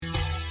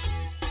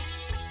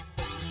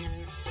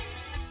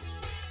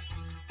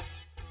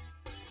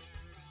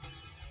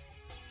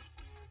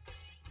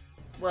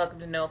Welcome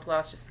to No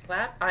Applause, Just the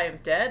Clap. I am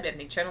Deb, and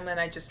the gentleman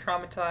I just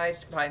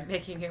traumatized by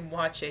making him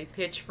watch a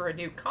pitch for a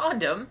new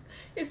condom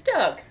is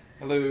Doug.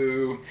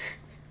 Hello.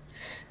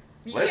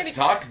 Let's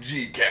talk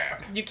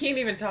GCAP. You can't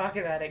even talk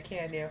about it,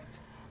 can you?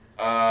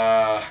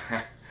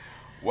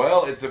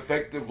 Well, it's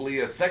effectively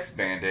a sex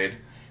band-aid.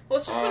 Well,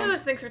 it's just one of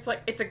those things where it's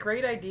like, it's a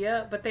great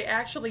idea, but they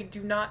actually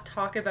do not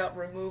talk about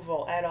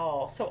removal at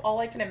all. So all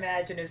I can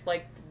imagine is,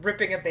 like,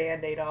 ripping a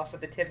Band-Aid off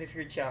with the tip of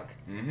your junk.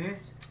 Mm-hmm.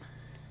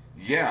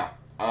 Yeah.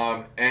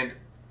 And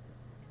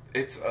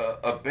it's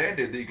a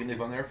Band-Aid that you can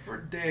leave on there for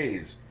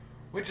days,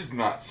 which is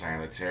not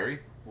sanitary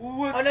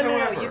whatsoever.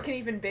 Oh, no. You can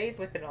even bathe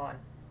with it on.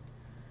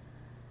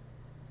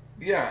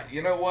 Yeah,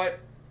 you know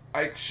what?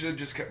 I should have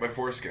just kept my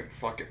foreskin.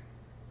 Fuck it.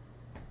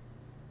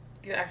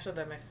 Yeah, actually,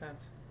 that makes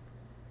sense.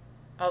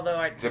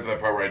 Although Except for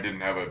that part where I didn't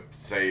have a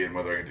say in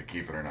whether I get to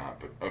keep it or not,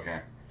 but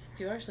okay.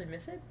 Do you actually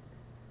miss it?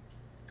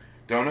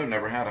 Don't know,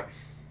 never had it.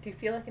 Do you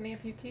feel like an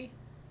amputee?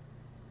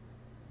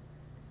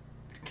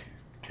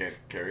 Can't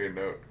carry a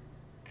note.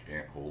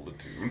 Can't hold a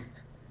tune.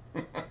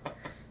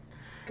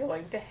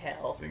 Going to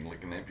hell. Sing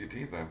like an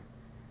amputee, though.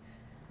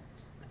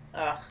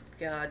 Oh,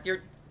 God.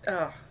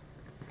 Ugh.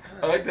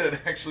 I like that it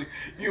actually...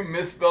 You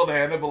misspelled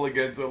Hannibal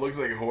again, so it looks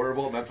like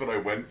horrible, and that's what I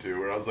went to,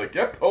 where I was like,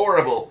 yep,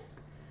 horrible.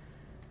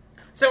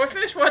 So I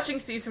finished watching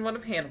season 1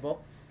 of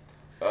Hannibal.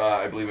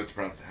 I believe it's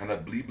pronounced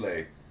Hannibal.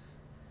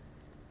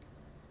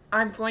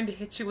 I'm going to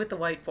hit you with the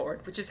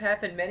whiteboard, which has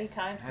happened many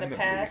times in the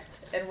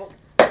past, and we'll...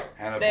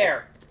 Hannibal.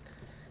 There.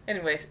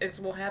 Anyways, it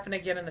will happen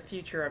again in the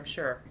future, I'm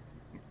sure.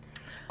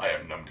 I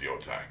am numb to your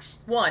attacks.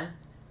 1,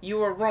 you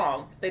were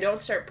wrong. They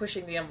don't start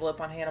pushing the envelope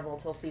on Hannibal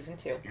until season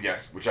 2.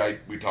 Yes, which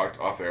we talked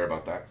off air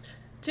about that.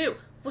 2,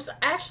 was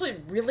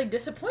actually really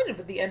disappointed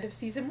with the end of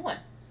season 1.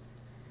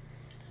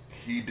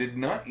 He did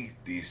not eat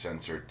the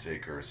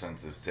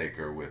census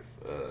taker with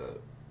a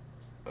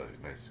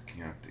nice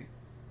Chianti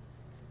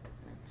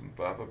and some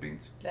fava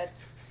beans. That's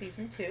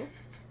season 2.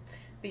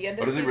 The end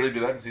of Oh, does he really do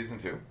that in season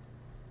 2?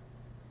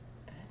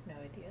 I have no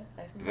idea.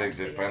 I haven't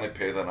Did they finally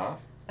pay that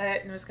off?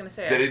 I was going to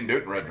say... They didn't do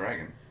it in Red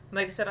Dragon.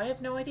 Like I said, I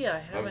have no idea. I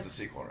haven't... That was the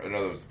sequel.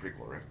 No, that was the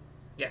prequel, right?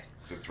 Yes.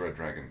 So it's Red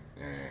Dragon.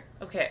 Yeah.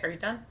 Okay, are you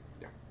done?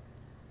 Yeah.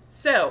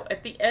 So,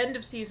 at the end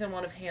of season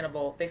 1 of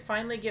Hannibal, they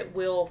finally get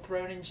Will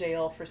thrown in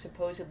jail for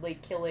supposedly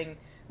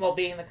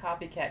being the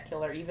copycat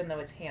killer, even though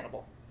it's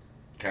Hannibal.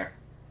 Okay.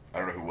 I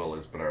don't know who Will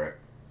is, but alright.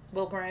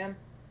 Will Graham,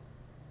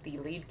 the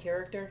lead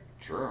character.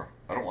 Sure.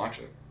 I don't watch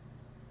it.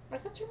 I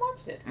thought you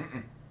watched it.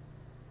 Mm-mm.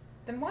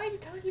 Then why are you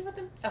talking about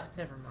them? Oh,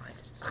 never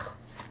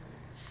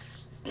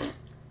mind.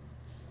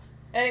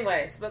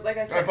 Anyways, but like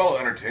I said... I follow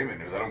entertainment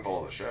news. I don't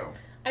follow the show.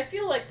 I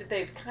feel like that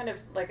they've kind of,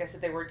 like I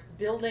said, they were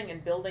building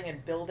and building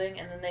and building,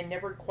 and then they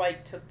never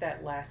quite took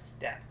that last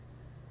step.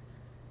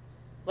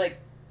 Like,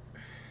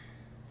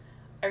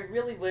 I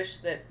really wish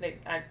that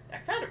I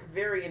found it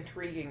very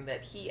intriguing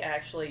that he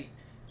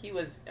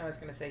was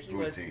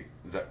Who is he?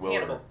 Is that Will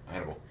Hannibal. or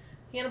Hannibal?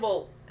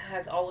 Hannibal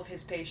has all of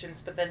his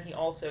patients, but then he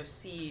also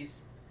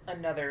sees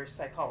another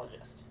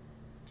psychologist.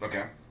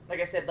 Okay. Like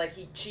I said,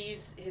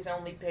 she's his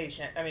only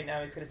patient.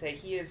 I was going to say,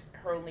 he is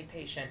her only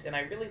patient, and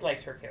I really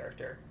liked her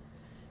character.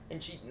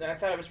 And I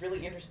thought it was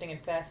really interesting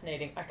and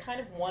fascinating. I kind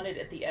of wanted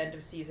at the end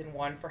of season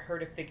 1 for her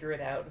to figure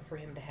it out and for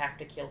him to have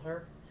to kill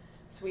her.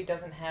 So he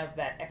doesn't have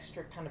that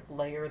extra kind of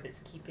layer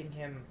that's keeping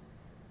him,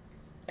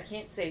 I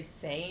can't say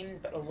sane,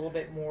 but a little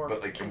bit more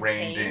contained.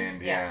 Reined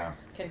in, yeah.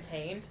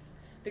 Contained.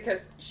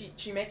 Because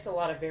she makes a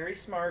lot of very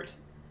smart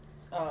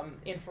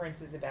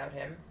inferences about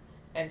him.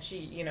 And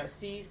she,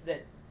 sees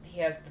that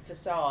he has the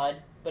facade,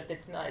 but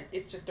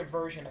it's just a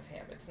version of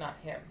him. It's not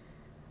him.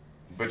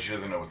 But she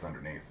doesn't know what's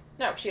underneath.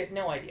 No, she has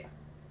no idea.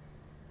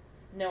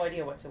 No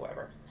idea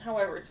whatsoever.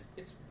 However, it's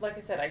like I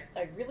said,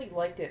 I really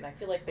liked it, and I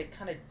feel like they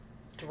kind of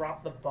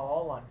dropped the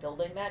ball on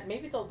building that.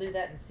 Maybe they'll do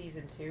that in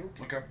season 2.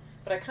 Okay.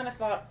 But I kind of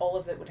thought all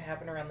of it would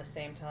happen around the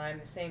same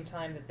time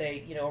that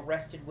they,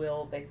 arrested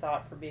Will, they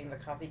thought, for being the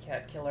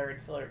copycat killer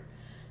and for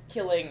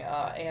killing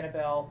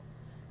Annabelle,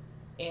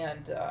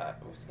 and I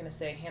was going to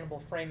say Hannibal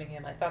framing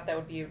him. I thought that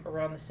would be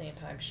around the same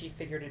time she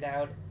figured it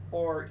out,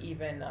 or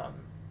even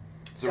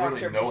So Dr.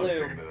 really no one Blue.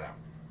 figured it out.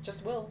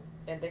 Just Will,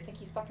 and they think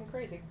he's fucking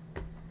crazy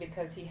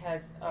because he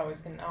has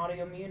an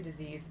autoimmune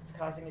disease that's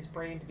causing his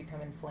brain to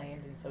become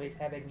inflamed, and so he's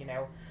having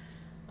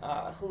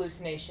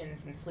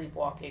hallucinations and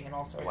sleepwalking and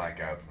all sorts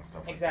Blackouts and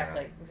stuff like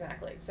that.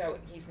 Exactly. So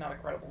he's not a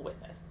credible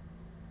witness.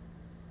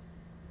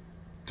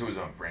 To his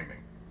own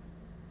framing.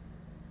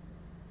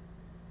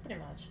 Pretty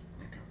much.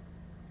 Okay.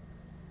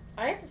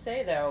 I have to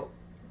say though,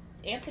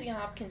 Anthony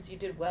Hopkins, you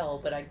did well,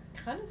 but I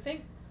kind of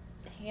think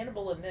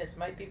Hannibal in this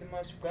might be the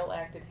most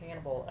well-acted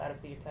Hannibal out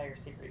of the entire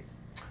series.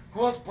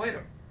 Who else played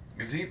him?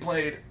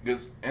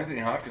 Because Anthony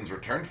Hopkins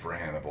returned for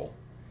Hannibal.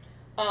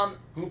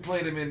 Who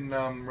played him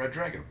in Red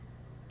Dragon?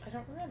 I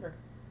don't remember.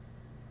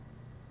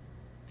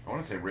 I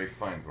want to say Ralph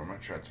Fiennes, but I'm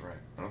not sure that's right.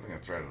 I don't think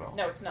that's right at all.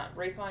 No, it's not.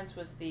 Ralph Fiennes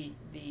was the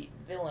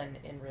villain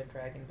in Red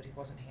Dragon, but he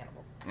wasn't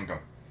Hannibal. Okay.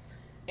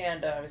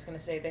 And I was going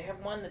to say, they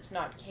have one that's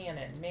not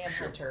canon,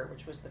 Manhunter,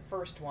 which was the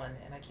first one,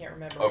 and I can't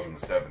remember. Oh, from the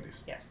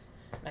 70s. Yes.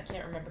 And I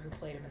can't remember who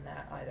played him in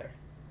that either.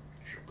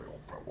 Should be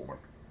old fat woman.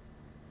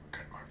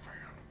 Get my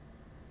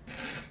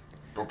fan.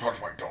 Don't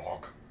touch my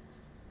dog.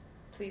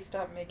 Please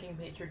stop making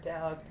Major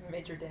Dad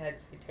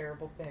say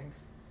terrible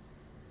things.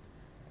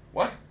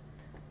 What?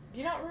 Do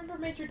you not remember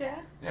Major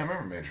Dad? Yeah, I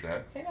remember Major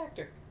Dad. Same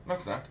actor. No,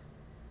 it's not.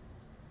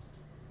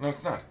 No,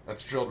 it's not.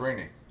 That's Gerald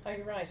Rainey. Oh,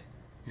 you're right.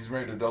 He's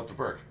married to Delta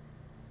Burke.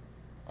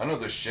 I know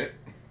this shit.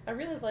 I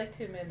really liked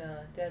him in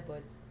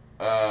Deadwood.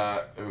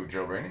 Who,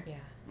 Gerald Rainey? Yeah.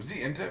 Was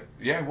he into?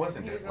 Yeah, he was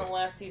in He was in Deadwood. the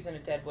last season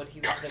of Deadwood. He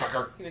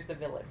was the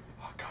villain.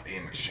 Oh God,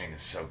 Ian McShane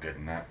is so good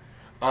in that.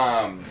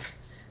 On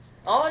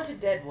to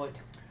Deadwood.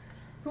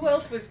 Who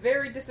else was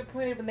very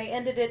disappointed when they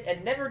ended it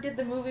and never did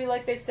the movie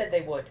like they said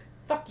they would?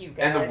 Fuck you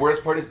guys. And the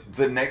worst part is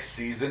the next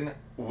season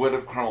would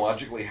have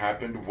chronologically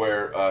happened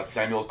where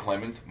Samuel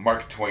Clemens,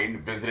 Mark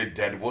Twain, visited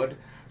Deadwood.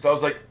 So I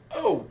was like,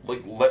 oh,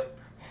 like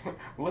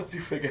let's see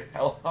if they get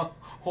Hal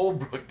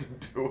Holbrook to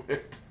do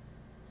it.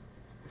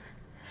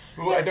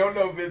 Who I don't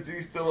know if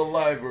he's still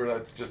alive or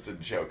that's just a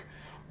joke.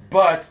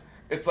 But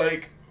it's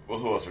like, well,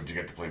 who else would you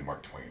get to play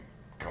Mark Twain?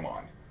 Come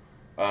on.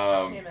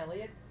 Sam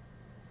Elliott.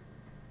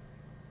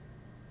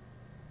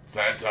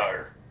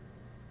 Satire.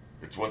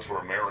 It's what's for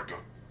America.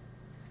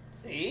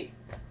 See?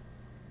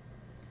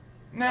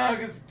 No,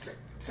 because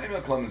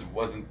Samuel Clemens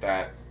wasn't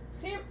that.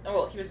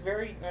 Well, he was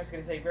very, I was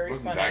going to say, very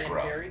Wasn't funny that and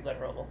gruff. very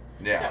literal.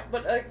 Yeah. No,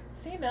 but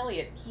Sam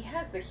Elliott, he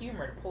has the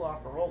humor to pull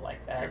off a role like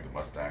He that. had the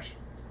mustache.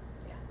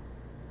 Yeah.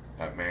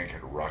 That man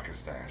could rock a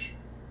stash.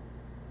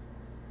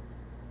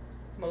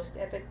 Most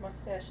epic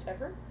mustache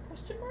ever?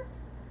 Question mark?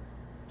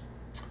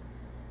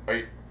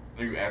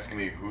 Are you asking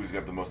me who's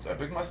got the most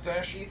epic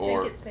mustache? Do you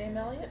or think it's Sam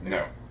Elliott?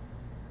 no?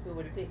 Who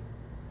would it be?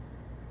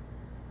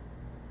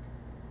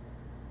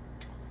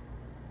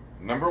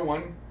 Number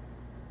one.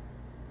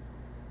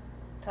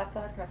 Top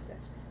 5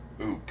 mustaches.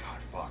 Ooh,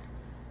 God, fuck.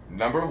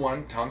 Number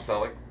one, Tom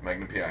Selleck,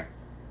 Magnum P.I.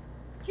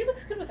 He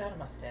looks good without a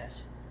mustache.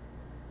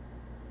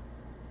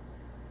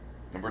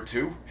 Number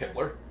two,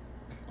 Hitler.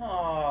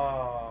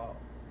 Oh.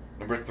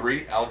 Number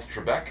three, Alex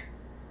Trebek.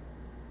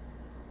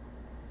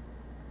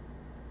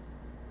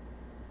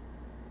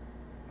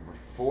 Number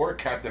four,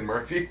 Captain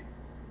Murphy.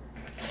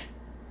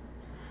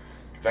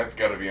 That's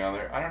got to be on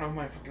there. I don't know who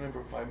my fucking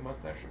number 5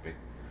 mustache would be.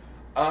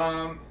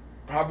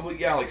 Probably,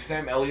 yeah, like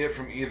Sam Elliott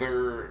from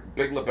either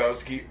Big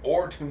Lebowski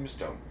or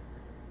Tombstone.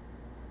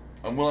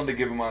 I'm willing to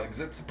give him on, because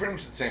it's pretty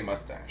much the same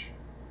mustache.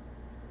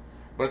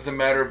 But it's a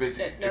matter of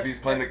if he's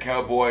playing the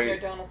cowboy. No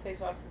Donald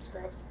Face Off from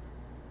Scrubs.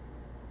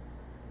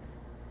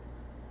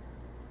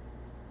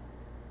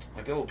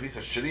 Like that little piece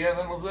of shit he has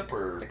on his lip,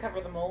 or? To cover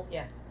the mole?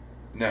 Yeah.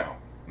 No.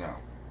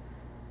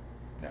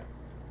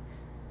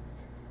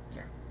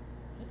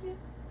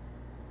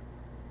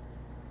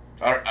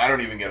 I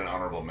don't even get an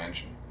honorable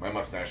mention. My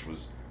mustache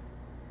was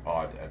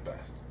odd at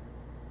best.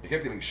 It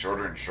kept getting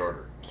shorter and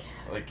shorter.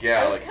 Like,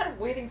 yeah, I was like, kind of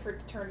waiting for it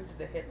to turn into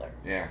the Hitler.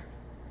 yeah.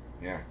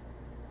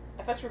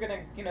 I thought you were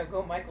gonna,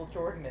 go Michael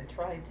Jordan and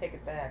try and take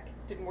it back.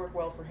 Didn't work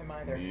well for him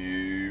either.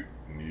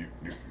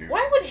 Nope.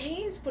 Why would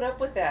Haynes put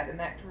up with that in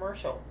that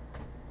commercial?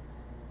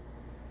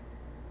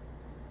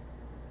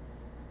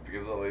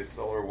 Because all they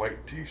sell are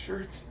white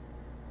T-shirts.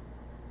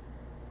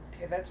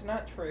 Okay, that's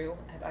not true,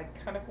 and I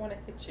kind of want to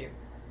hit you.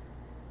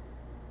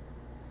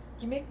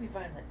 You make me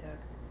violent, Doug.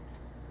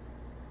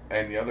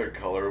 And the other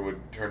color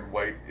would turn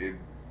white in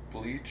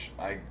bleach.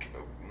 You're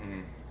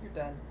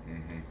done.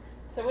 Mm-hmm.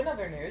 So in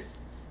other news,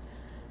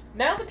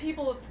 now the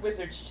people of the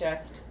Wizard's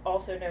Chest,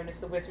 also known as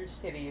the Wizard's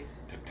Titties,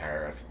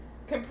 Tataras.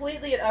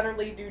 completely and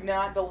utterly do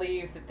not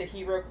believe that the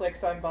hero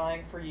clicks I'm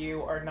buying for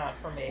you are not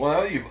for me. Well,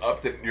 now that you've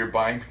upped it and you're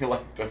buying me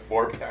like the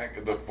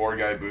 4-pack, the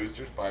 4-guy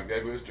boosters, 5-guy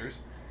boosters.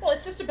 Well,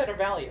 it's just a better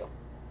value.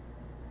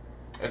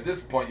 At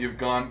this point, you've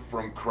gone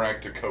from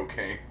crack to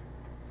cocaine.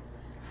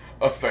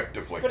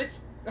 Effectively. But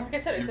it's, like I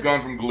said, You've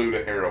gone from glue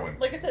to heroin.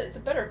 Like I said, it's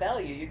a better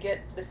value. You get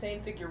the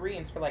same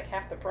figurines for like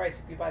half the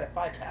price if you buy the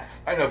 5-pack.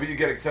 I know, but you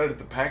get excited at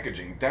the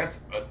packaging.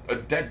 That's a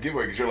dead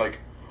giveaway because you're like,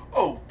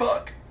 oh,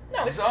 fuck.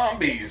 No,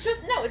 zombies. It's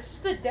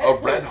just the Deadpool.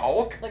 A Red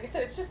Hulk? Like I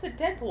said, it's just the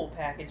Deadpool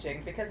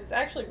packaging because it's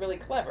actually really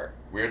clever.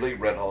 Weirdly,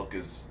 Red Hulk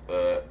is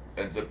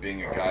ends up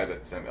being a guy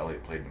that Sam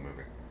Elliott played in the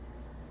movie.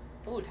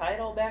 Ooh, tie it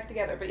all back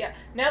together. But yeah,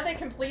 now they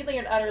completely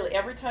and utterly,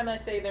 every time I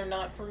say they're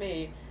not for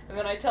me, and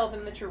then I tell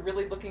them that you're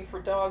really looking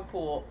for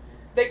Dogpool,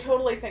 they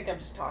totally think I'm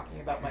just talking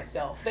about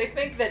myself. They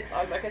think that,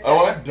 like I said... I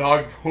want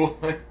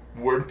Dogpool and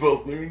word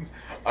balloons.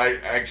 I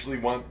actually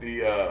want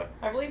the...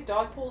 I believe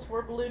Dogpool's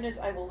word balloon is,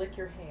 I will lick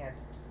your hand.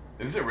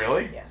 Is it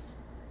really? Yes.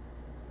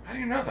 How do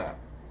you know that?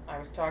 I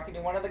was talking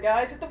to one of the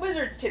guys at the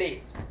Wizard's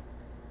Titties.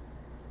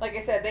 Like I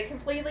said, they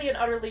completely and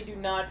utterly do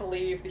not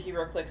believe the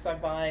hero clicks I'm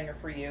buying are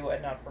for you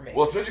and not for me.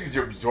 Well, especially because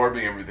you're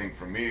absorbing everything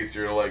from me,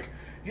 so you're like,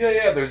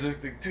 yeah, there's a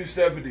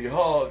 270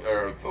 Hulk,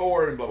 or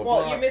Thor, and blah, blah, blah.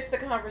 Well, you missed the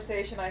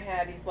conversation I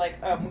had. He's like,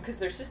 because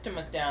their system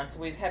was down,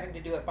 so he's having to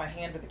do it by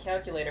hand with a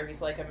calculator.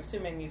 He's like, I'm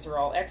assuming these are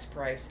all X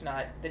price,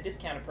 not the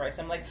discounted price.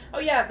 I'm like, oh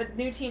yeah, the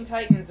new Teen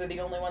Titans are the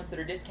only ones that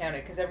are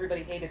discounted, because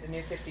everybody hated the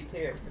new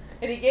 52.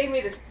 And he gave me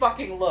this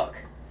fucking look.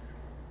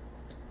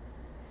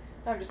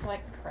 I'm just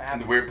like, crap.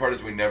 And the weird part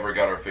is we never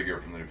got our figure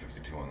from the New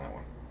 52 on that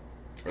one.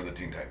 Or the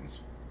Teen Titans.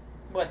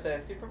 What, the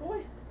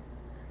Superboy?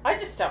 I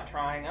just stopped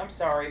trying. I'm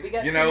sorry. We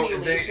got You too know, many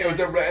leashes.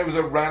 it was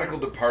a radical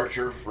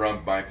departure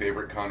from my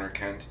favorite Connor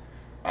Kent.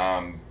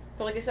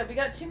 But like I said, we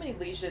got too many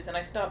leashes, and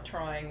I stopped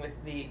trying with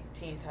the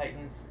Teen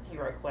Titans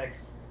Hero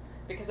Clicks.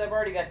 Because I've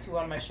already got 2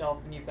 on my shelf,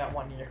 and you've got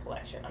 1 in your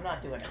collection. I'm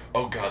not doing it.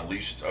 Oh God,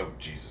 leashes! Oh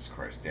Jesus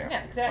Christ! Yeah.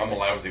 Yeah, exactly. I'm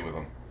lousy with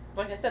them.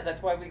 Like I said,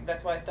 that's why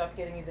I stopped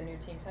getting you the new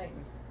Teen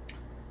Titans.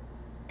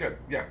 Good.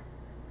 Yeah.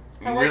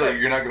 However, Really,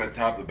 you're not going to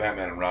top the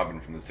Batman and Robin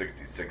from the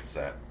 '66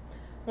 set.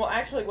 Well,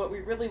 actually, what we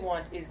really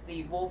want is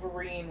the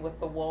Wolverine with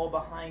the wall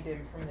behind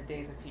him from the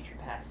Days of Future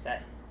Past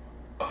set.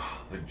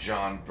 Oh, the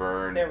John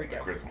Byrne, There we the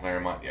go. Chris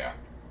Claremont. Yeah.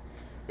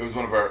 It was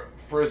one of our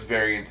first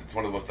variants. It's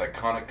one of the most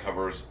iconic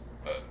covers,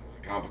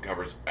 comic book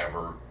covers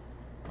ever.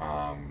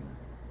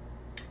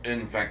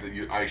 In fact,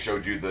 I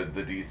showed you the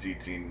DC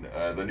teen,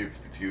 the New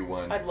 52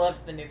 one. I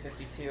loved the new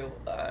 52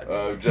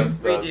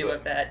 Just redo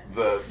of that.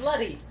 the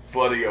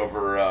slutty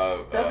over.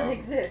 Doesn't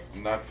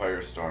exist. Not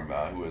Firestorm.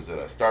 Who is it?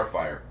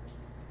 Starfire.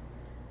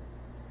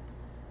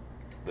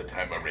 The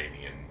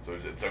Tamaranian. So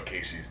it's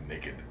okay. She's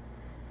naked.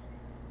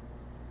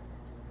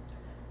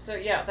 So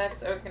yeah,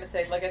 I was gonna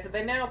say. Like I said,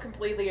 they now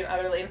completely and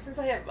utterly. And since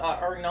I have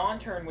our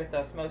non-turn with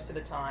us most of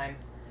the time,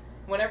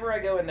 whenever I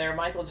go in there,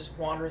 Michael just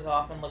wanders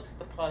off and looks at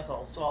the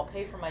puzzle. So I'll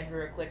pay for my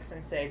hero clicks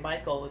and say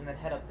Michael, and then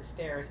head up the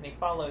stairs, and he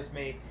follows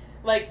me.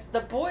 Like, the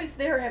boys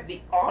there have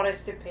the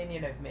honest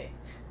opinion of me.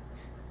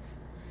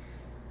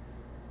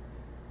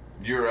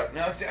 You're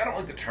no. See, I don't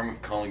like the term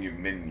of calling you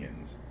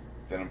minions.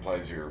 'Cause that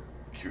implies you're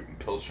cute and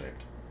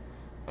pill-shaped.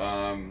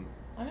 I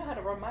know how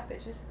to run my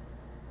bitches.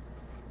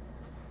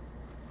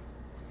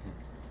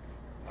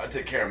 I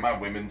take care of my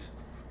women's.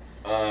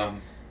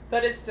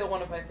 That is still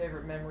one of my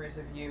favorite memories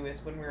of you,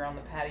 is when we were on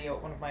the patio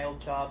at one of my old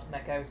jobs and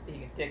that guy was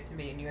being a dick to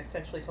me and you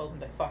essentially told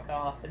him to fuck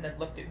off and then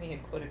looked at me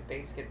and quoted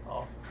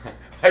basketball.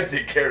 I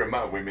take care of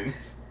my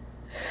women's.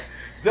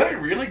 Did I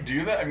really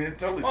do that? I mean, it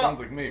totally sounds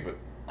like me, but...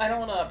 I don't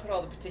want to put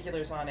all the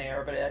particulars on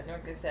air, but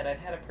like I said, I'd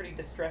had a pretty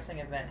distressing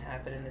event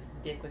happen and this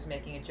dick was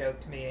making a joke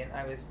to me and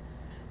I was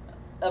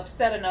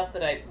upset enough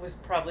that I was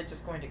probably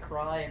just going to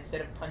cry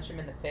instead of punch him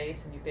in the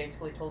face, and you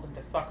basically told him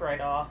to fuck right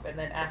off, and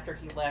then after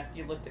he left,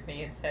 you looked at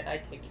me and said, I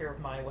take care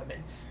of my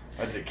women's.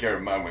 I take care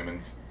of my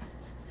women's.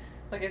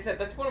 Like I said,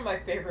 that's one of my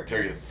favorite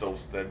Terry movies.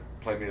 Silvstedt,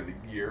 Playmate of the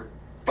Year.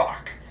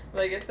 Fuck!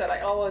 Like I said,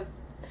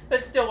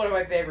 that's still one of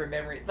my favorite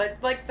memories.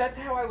 Like that's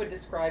how I would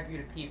describe you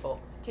to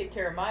people. Take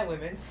care of my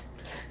women's.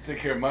 Take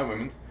care of my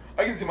women's.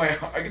 I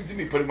can see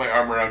me putting my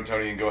arm around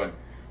Tony and going,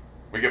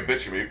 "We get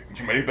bitch,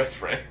 you're my new best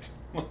friend."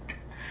 Like,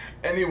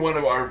 any one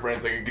of our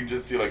friends, like, I can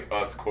just see like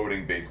us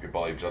quoting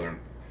basketball each other. And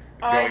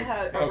I going,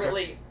 had a "Okay."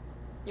 really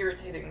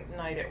irritating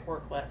night at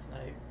work last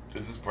night.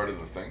 Is this part of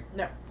the thing?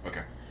 No.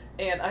 Okay.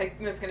 And I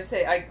was gonna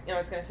say,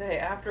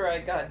 after I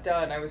got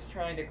done, I was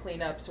trying to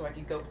clean up so I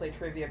could go play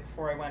trivia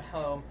before I went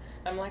home.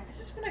 I'm like, I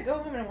just want to go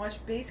home and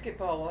watch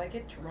basketball while I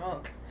get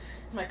drunk.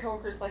 My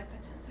coworker's like,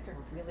 that sounds like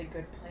a really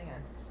good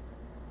plan.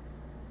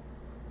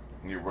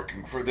 And you're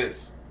working for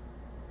this.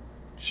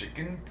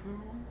 Chicken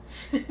poo?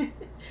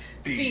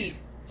 Feed.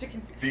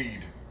 Chicken feed.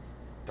 Feed.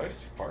 Did I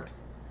just fart?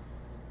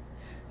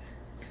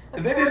 Of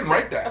And they course didn't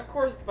write that. Of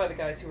course it's by the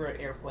guys who wrote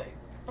Airplane.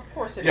 Of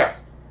course it is. Yeah.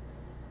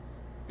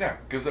 Yeah,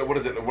 because what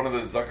is it? One of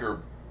the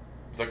Zuckerbergs?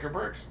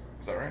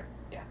 Is that right?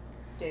 Yeah.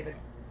 David.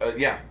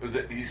 Yeah,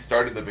 he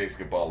started the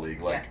basketball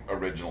league,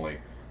 originally.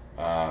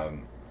 But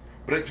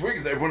it's weird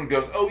because everyone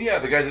goes, oh yeah,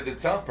 the guys that did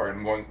South Park. And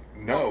I'm going,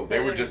 no, they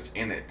were just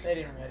in it. They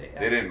didn't write it. Yeah.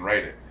 They didn't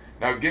write it.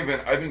 Now,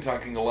 I've been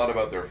talking a lot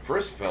about their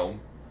first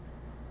film,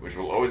 which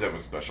will always have a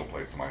special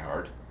place in my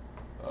heart,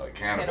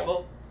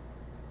 Cannibal.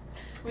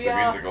 We the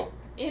are musical.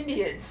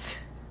 Indians.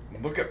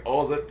 Look at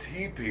all the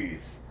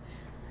teepees.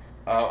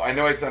 I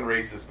know I sound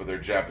racist, but they're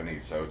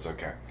Japanese, so it's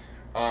okay.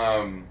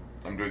 I'm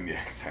doing the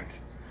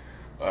accent.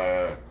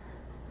 But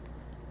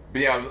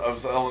yeah, I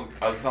was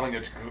telling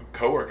a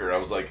coworker, I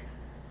was like,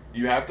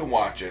 you have to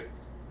watch it,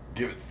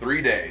 give it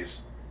 3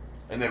 days,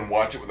 and then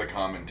watch it with a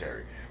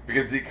commentary.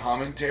 Because the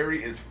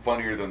commentary is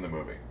funnier than the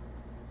movie.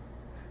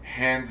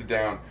 Hands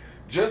down.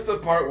 Just the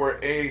part where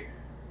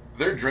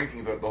they're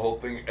drinking the whole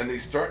thing, and they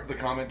start the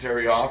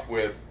commentary off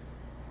with,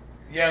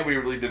 yeah, we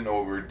really didn't know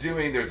what we were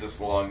doing. There's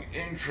this long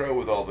intro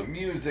with all the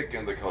music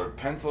and the colored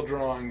pencil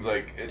drawings.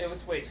 It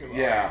was way too long.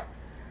 Yeah.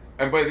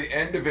 And by the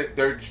end of it,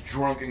 they're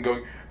drunk and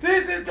going,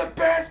 this is the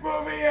best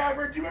movie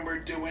ever. Do you remember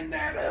doing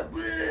that?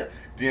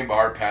 Dean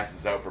Bahar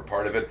passes out for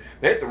part of it.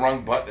 They hit the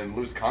wrong button and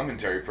lose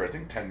commentary for, I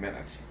think, 10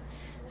 minutes.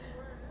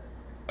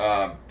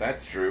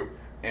 That's true.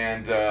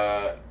 And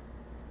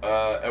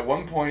at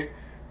one point,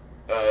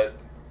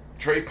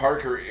 Trey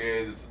Parker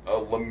is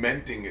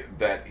lamenting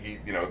that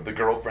the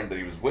girlfriend that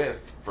he was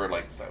with for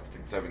I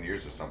think 7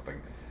 years or something,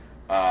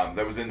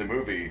 that was in the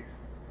movie,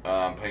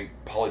 playing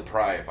Polly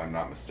Pry, if I'm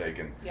not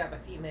mistaken. Yeah, the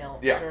female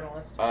Yeah.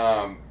 journalist.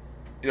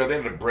 They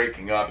ended up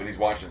breaking up, and he's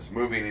watching this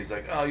movie, and he's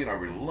like, oh, I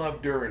really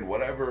loved her, and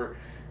whatever.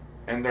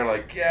 And they're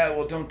like, yeah,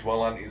 well, don't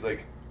dwell on it. He's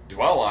like,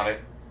 dwell on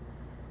it.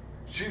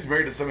 she's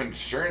married to some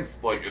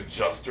insurance like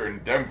adjuster in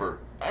Denver.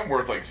 I'm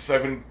worth like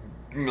 $7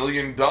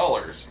 million.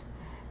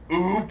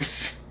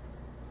 Oops.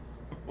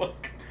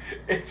 Look,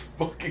 it's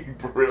fucking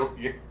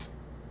brilliant.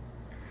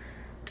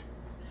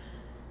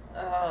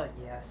 Oh,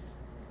 yes.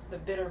 The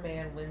bitter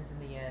man wins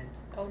in the end.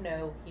 Oh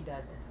no, he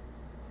doesn't.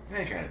 Yeah,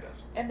 he kind of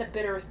does. And the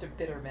bitterest of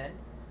bitter men.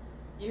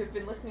 You've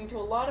been listening to a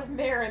lot of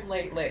Marin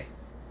lately.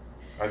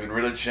 I've been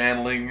really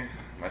channeling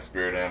my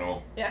spirit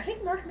animal. Yeah, I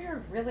think Mark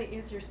Maron really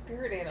is your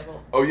spirit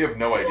animal. Oh, you have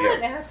no I'm idea. not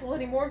an asshole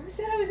anymore. Who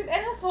said I was an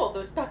asshole?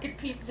 Those fucking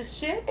pieces of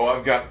shit.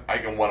 Oh, I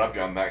can one up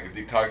you on that because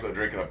he talks about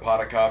drinking a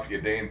pot of coffee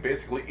a day and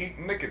basically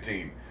eating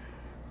nicotine.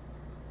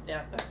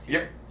 Yeah, that's you.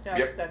 Yep. No,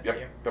 Yep. that's Yep.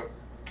 you. Yep.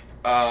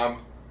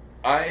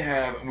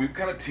 We've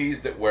kind of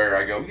teased it where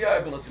I go, yeah,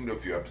 I've been listening to a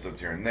few episodes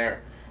here and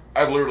there.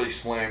 I've literally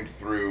slammed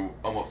through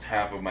almost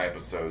half of my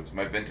episodes,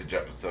 my vintage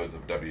episodes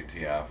of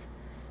WTF.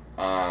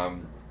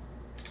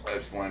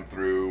 I've slammed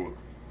through.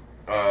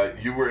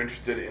 You were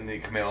interested in the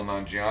Kumail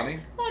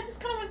Nanjiani? Well, I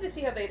just kind of wanted to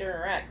see how they'd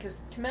interact,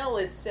 because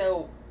Kumail is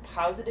so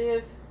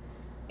positive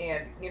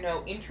and,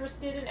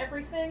 interested in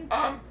everything.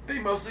 They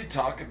mostly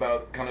talk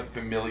about kind of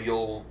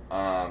familial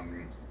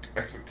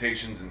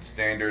expectations and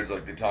standards.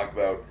 Like, they talk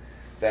about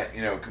that,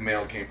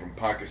 Kumail came from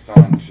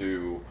Pakistan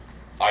to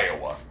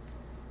Iowa.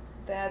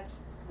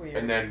 That's weird.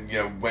 And then,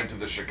 went to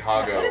the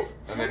Chicago,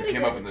 and then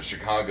came up in the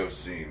Chicago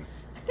scene.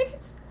 I think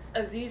it's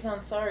Aziz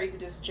Ansari who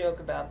does a joke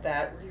about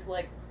that, where he's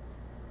like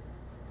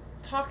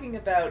talking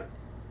about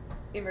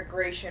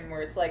immigration,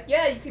 where it's like,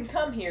 yeah, you can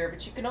come here,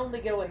 but you can only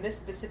go in this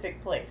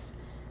specific place.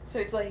 So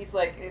it's like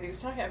he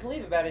was talking, I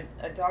believe, about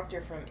a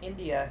doctor from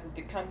India who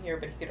could come here,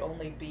 but he could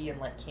only be in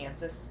like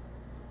Kansas.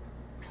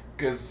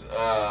 Because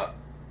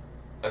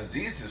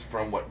Aziz is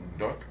from what,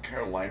 North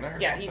Carolina? Or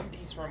something?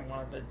 he's from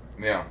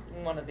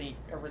one of the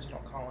original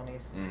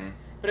colonies. Mm-hmm.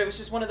 But it was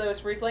just one of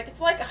those where he's like,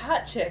 it's like a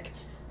hot chick.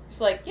 He's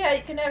like, yeah,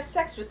 you can have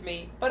sex with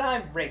me, but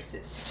I'm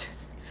racist.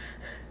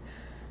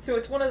 So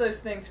it's one of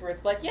those things where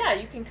it's like, yeah,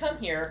 you can come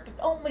here,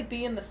 but only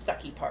be in the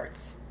sucky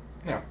parts.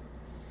 Yeah.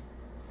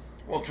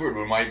 Well, it's weird.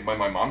 When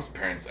my mom's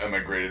parents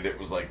emigrated, it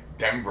was like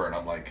Denver, and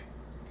I'm like,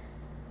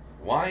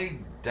 why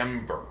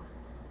Denver?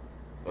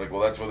 Like, well,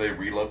 that's where they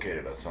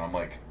relocated us, and I'm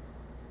like,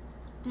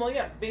 Well,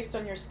 yeah, based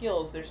on your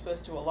skills, they're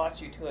supposed to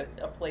allot you to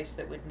a place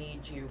that would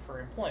need you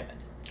for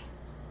employment.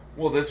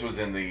 well, this was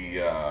in the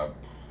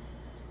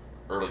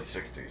early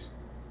 60s.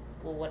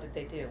 Well, what did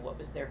they do? What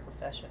was their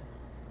profession?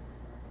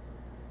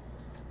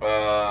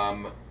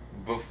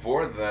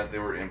 Before that, they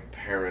were in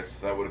Paris.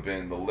 That would have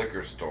been the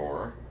liquor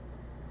store.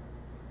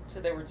 So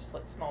they were just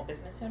like small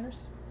business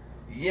owners?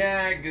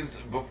 Yeah, because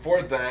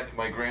before that,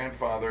 my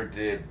grandfather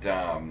did,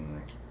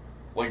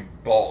 like,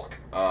 bulk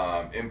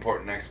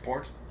import and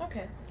export.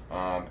 Okay.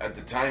 At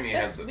the time, he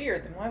That's had...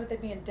 weird. Then why would they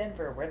be in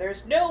Denver, where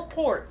there's no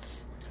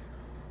ports?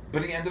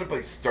 But he ended up,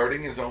 like,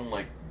 starting his own,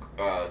 like,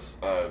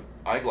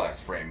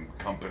 eyeglass frame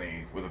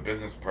company with a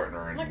business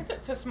partner. And, Like I said,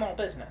 it's a small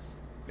business.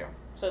 yeah.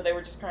 So they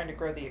were just trying to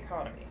grow the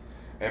economy.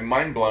 And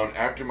mind blown,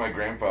 after my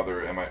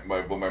grandfather and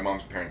my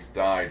mom's parents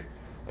died,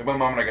 like, my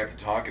mom and I got to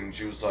talking, and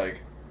she was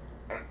like,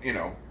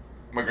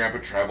 my grandpa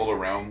traveled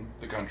around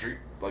the country,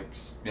 like,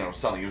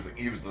 selling.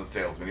 He was the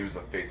salesman. He was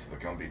the face of the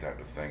company type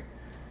of thing.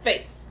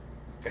 Face.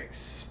 And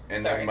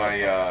Sorry,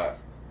 then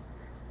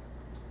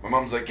my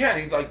mom's like, yeah,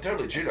 he like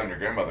totally cheated on your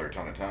grandmother a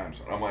ton of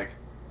times. And I'm like,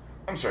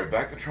 I'm sorry,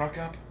 back the truck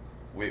up?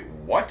 Wait,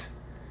 what?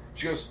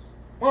 She goes,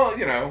 well,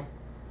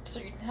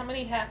 So how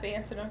many half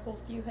aunts and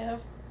uncles do you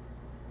have?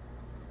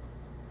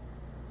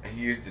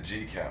 he used the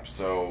G-cap,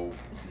 so...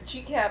 The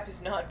GCAP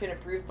has not been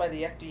approved by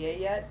the FDA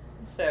yet,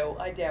 so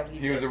I doubt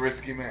he was did. a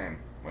risky man,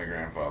 my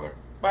grandfather.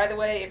 By the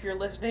way, if you're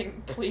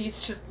listening, please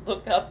just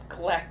look up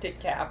Galactic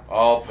Cap.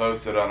 I'll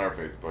post it on our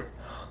Facebook.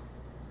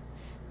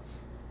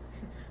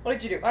 What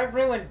did you do? I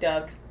ruined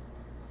Doug.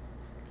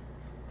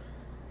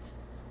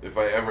 If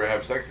I ever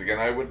have sex again,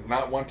 I would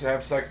not want to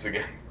have sex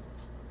again.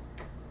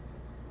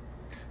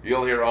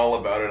 You'll hear all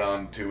about it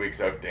on 2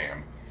 weeks out,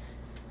 damn.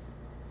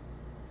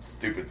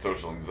 Stupid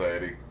social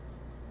anxiety.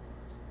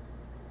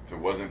 If it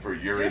wasn't for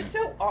urine... You're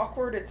so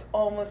awkward, it's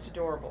almost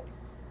adorable.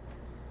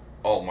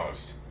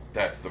 Almost.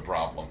 That's the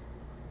problem.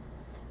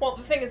 Well,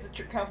 the thing is that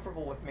you're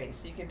comfortable with me,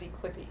 so you can be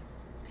quippy.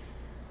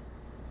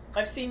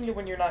 I've seen you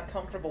when you're not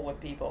comfortable with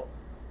people.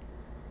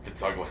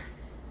 It's ugly.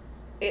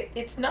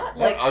 It's not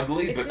Not like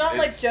ugly, it's but not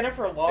like it's-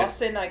 Jennifer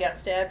Lawson. I got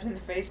stabbed in the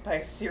face by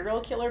a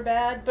serial killer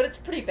bad, but it's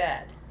pretty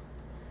bad.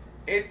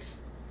 I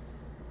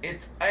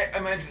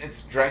imagine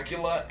it's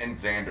Dracula and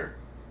Xander,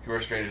 who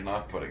are strange and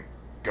off-putting.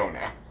 Go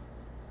now.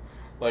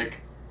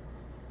 Like,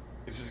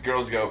 it's just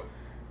girls go,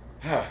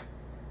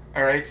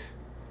 alright.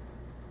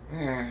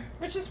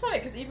 Which is funny,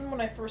 because even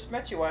when I first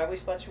met you, I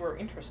always thought you were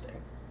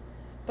interesting.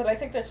 But I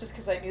think that's just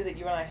because I knew that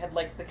you and I had,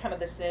 like, the kind of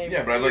the same...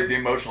 Yeah, but I like the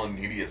emotional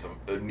neediness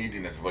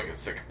of like, a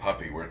sick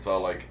puppy, where it's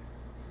all like,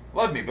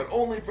 love me, but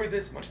only for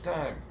this much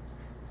time.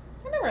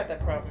 I never had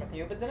that problem with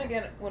you, but then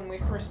again, when we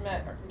first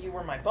met, you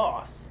were my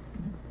boss.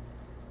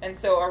 And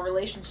so our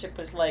relationship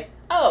was like,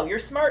 oh, you're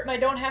smart and I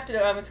don't have to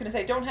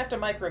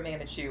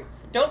micromanage you.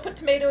 Don't put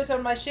tomatoes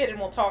on my shit and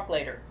we'll talk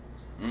later.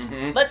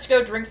 Mm-hmm. Let's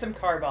go drink some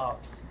car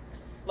bombs.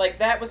 Like,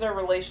 that was our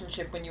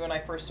relationship when you and I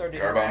first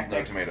started Car bomb, interacting.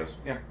 no tomatoes.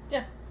 Yeah.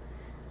 Yeah.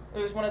 It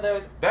was one of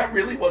those... That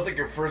really was like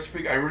your first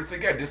week. I really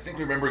think I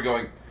distinctly remember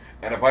going,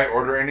 and if I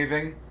order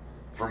anything,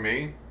 for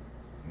me,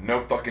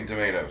 no fucking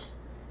tomatoes.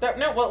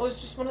 No, well, it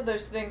was just one of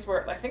those things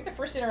where I think the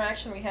first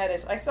interaction we had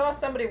is I saw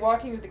somebody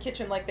walking into the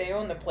kitchen like they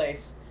own the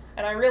place,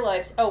 and I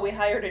realized, oh, we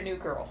hired a new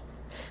girl.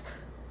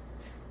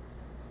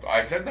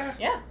 I said that?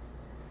 Yeah.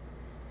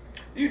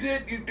 You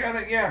did? You kind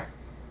of, yeah.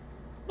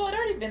 Well, I'd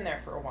already been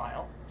there for a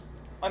while.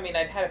 I mean,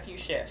 I'd had a few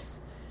shifts.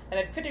 And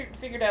I'd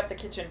figured out the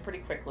kitchen pretty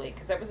quickly,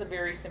 because that was a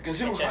very simple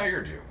kitchen. Because who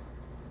hired you?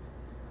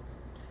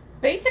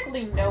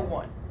 Basically, no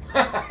one.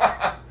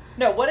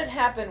 No, what had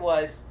happened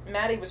was,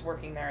 Maddie was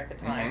working there at the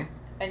time,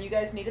 and you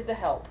guys needed the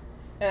help.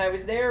 And I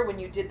was there when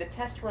you did the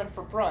test run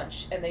for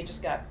brunch, and they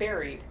just got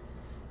buried.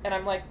 And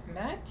I'm like,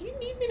 Matt, do you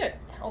need me to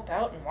help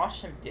out and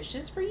wash some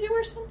dishes for you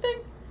or something?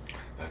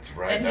 That's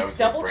right, And that he was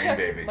his brain double-checked,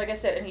 baby. like I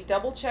said, and he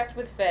double-checked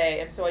with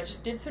Faye, and so I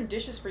just did some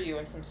dishes for you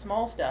and some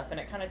small stuff, and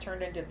it kind of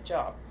turned into the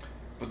job.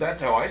 But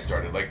that's how I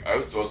started. Like, I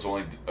was supposed to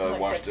only Like I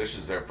wash said-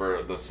 dishes there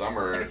for the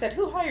summer. Like I said,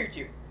 who hired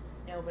you?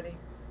 Nobody.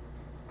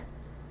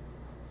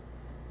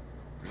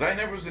 Because I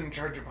never was in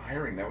charge of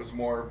hiring. That was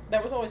more...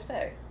 That was always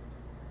Faye.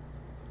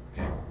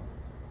 Yeah.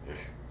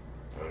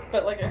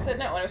 But like I said,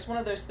 no, and it was one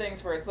of those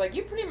things where it's like,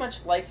 you pretty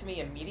much liked me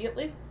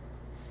immediately,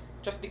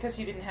 just because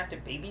you didn't have to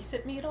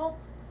babysit me at all.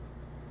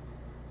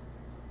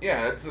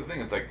 Yeah, that's the thing.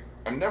 It's like,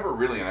 I'm never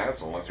really an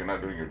asshole unless you're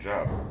not doing your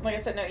job. Like I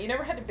said, no, you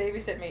never had to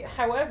babysit me.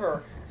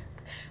 However,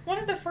 one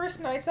of the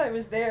first nights I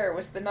was there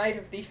was the night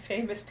of the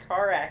famous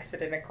car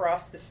accident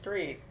across the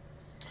street.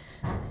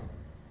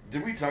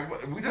 Did we talk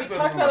about... We talked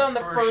about it on the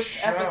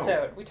first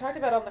episode. We talked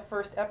about it on the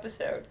first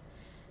episode.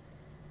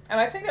 And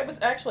I think that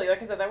was actually,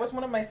 like I said, that was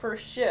one of my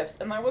first shifts.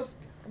 And that was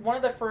one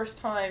of the first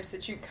times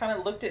that you kind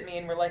of looked at me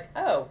and were like,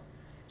 oh,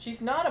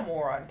 she's not a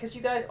moron. Because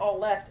you guys all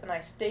left and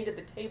I stayed at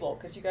the table.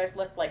 Because you guys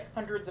left like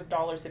hundreds of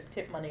dollars of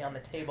tip money on the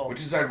table.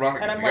 Which is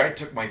ironic And because I'm the guy like-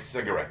 took my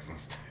cigarettes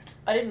instead.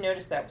 I didn't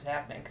notice that was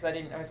happening. Because I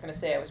was going to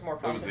say I was more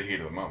That was the confident. heat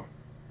of the moment.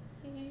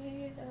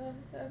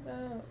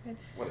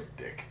 What a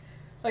dick.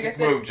 Like Dick I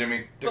said, move, Jimmy.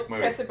 Dick But,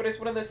 move. I said, but it's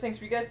one of those things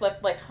where you guys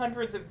left like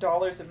hundreds of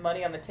dollars of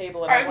money on the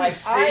table, and I I'm like, was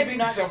saving I'm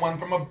not. someone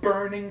from a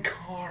burning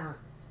car.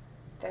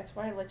 That's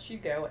why I let you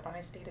go, and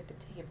I stayed at the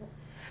table.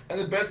 And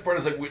the best part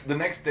is, like, the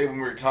next day when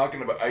we were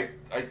talking about, I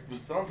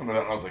was telling someone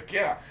about it, and I was like,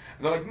 yeah.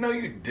 And they're like, no,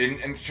 you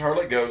didn't. And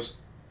Charlotte goes,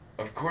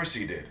 of course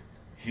he did.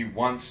 He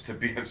wants to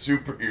be a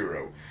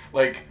superhero.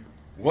 Like,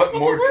 what Well,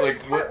 more? the worst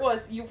like, part what?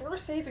 was you were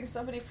saving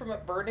somebody from a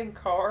burning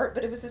car,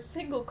 but it was a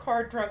single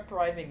car drunk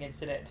driving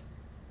incident.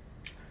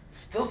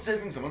 Still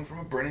saving someone from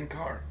a burning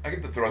car. I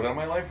get to throw that on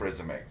my life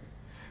resume.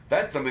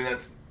 That's something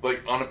that's,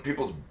 like, on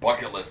people's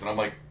bucket list. And I'm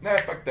like, nah,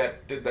 fuck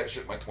that. Did that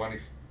shit in my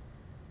 20s.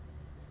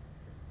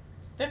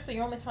 That's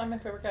the only time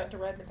I've ever gotten to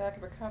ride in the back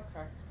of a cop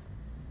car.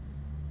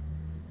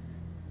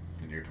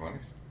 In your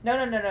 20s?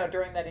 No,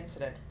 during that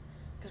incident.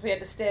 Because we had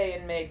to stay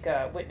and make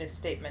witness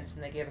statements,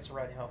 and they gave us a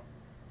ride home.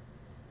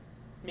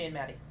 Me and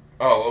Maddie.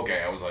 Oh,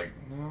 okay. I was like,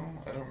 no,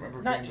 I don't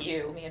remember. Not being-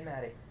 you, me and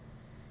Maddie.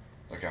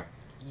 Okay.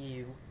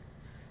 You.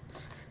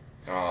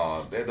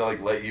 Oh, they had to,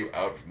 like, let you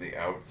out from the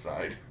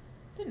outside.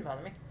 Didn't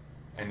bother me.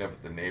 I know,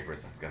 but the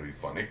neighbors, that's gotta be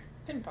funny.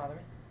 Didn't bother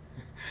me.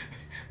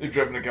 They're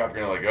driving a cop car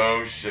and they're like,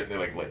 oh shit, and they,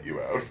 like, let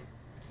you out.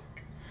 It's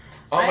like,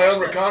 I on my own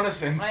actually-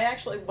 reconnaissance. I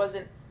actually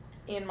wasn't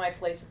in my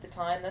place at the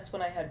time. That's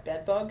when I had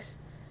bed bugs.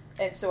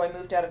 And so I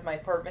moved out of my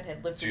apartment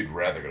and So you'd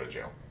rather go to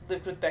jail.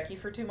 lived with Becky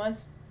for 2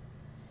 months.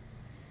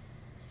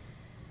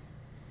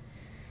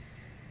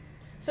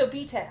 So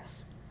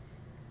BTAS.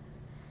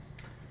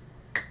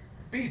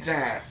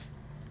 BTAS!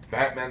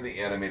 Batman the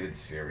Animated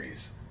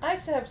Series. I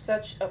used to have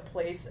such a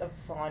place of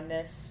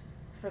fondness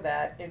for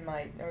that in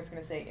my,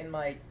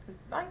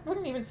 I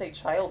wouldn't even say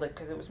childhood,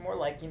 because it was more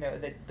like,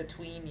 the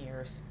tween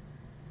years.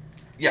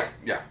 Yeah,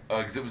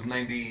 because it was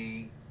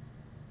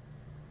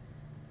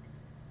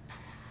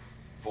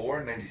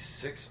 94,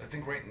 96, I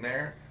think, right in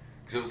there.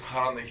 Because it was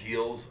hot on the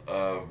heels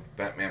of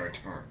Batman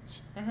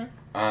Returns. Mm-hmm.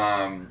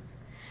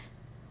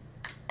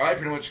 I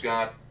pretty much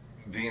got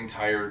the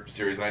entire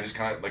series, and I just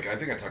kind of, like, I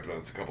think I talked about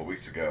this a couple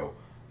weeks ago,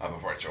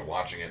 before I started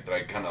watching it, that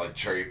I kind of, like,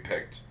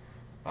 cherry-picked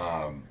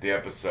the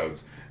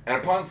episodes.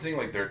 And upon seeing,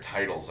 like, their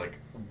titles, like,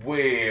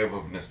 wave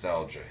of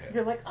nostalgia hit.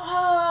 You're like,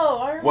 oh,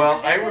 I remember.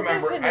 Well, this and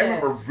this and I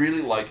remember this.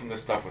 really liking the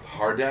stuff with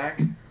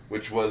Hardak,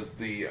 which was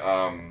the,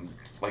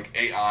 like,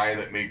 AI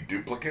that made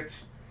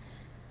duplicates.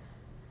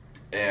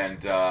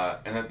 And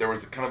then there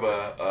was kind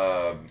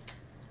of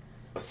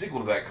a sequel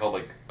to that called,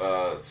 like,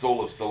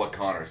 Soul of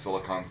Silicon, or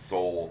Silicon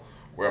Soul,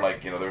 where,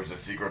 like, there was a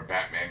secret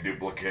Batman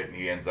duplicate, and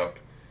he ends up,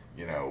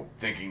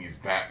 thinking he's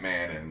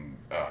Batman, and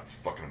it's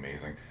fucking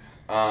amazing.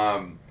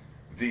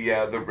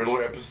 The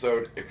Riddler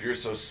episode, if you're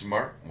so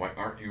smart, why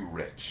aren't you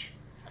rich?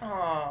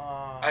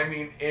 Aww. I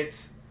mean,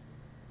 it's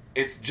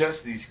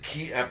just these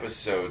key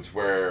episodes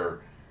where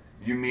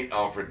you meet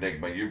Alfred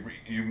Nigma,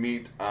 you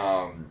meet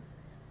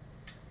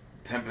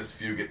Tempest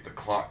Fugit, the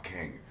Clock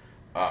King,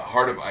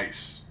 Heart of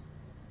Ice,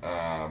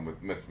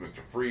 with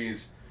Mr.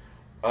 Freeze.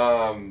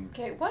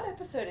 Okay, what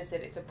episode is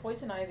it? It's a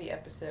Poison Ivy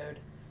episode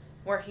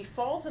where he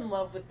falls in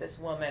love with this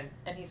woman,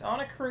 and he's on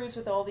a cruise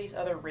with all these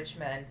other rich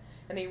men,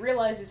 and he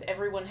realizes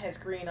everyone has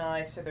green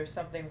eyes, so there's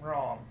something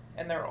wrong.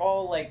 And they're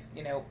all, like,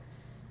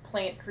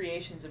 plant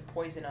creations of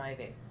Poison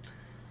Ivy.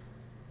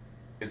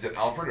 Is it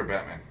Alfred or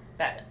Batman?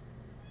 Batman.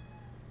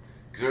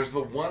 Because there's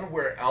the one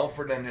where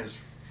Alfred and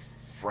his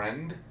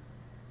friend,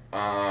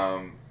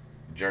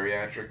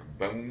 geriatric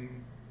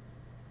bone...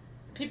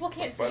 People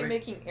can't see you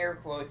making air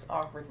quotes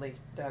awkwardly,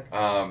 Doug.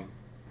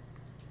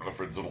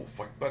 Alfred's little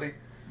fuck buddy.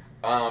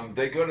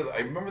 They go to... I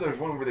remember there's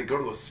one where they go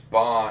to a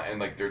spa and,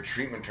 like, their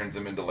treatment turns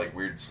them into, like,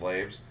 weird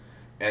slaves.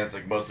 And it's,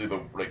 like, mostly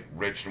the, like,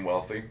 rich and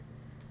wealthy.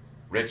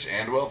 Rich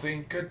and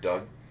wealthy? Good,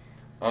 Doug.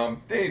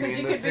 They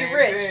mean the same thing. Because you could be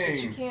rich,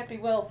 but you can't be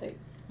wealthy.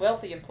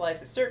 Wealthy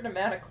implies a certain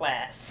amount of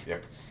class.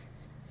 Yep.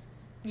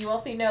 You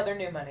wealthy? No, they're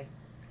new money.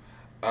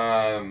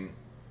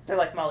 They're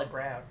like Molly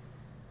Brown.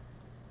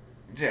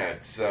 Yeah,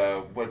 it's,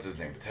 what's his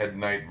name? Ted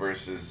Knight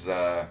versus,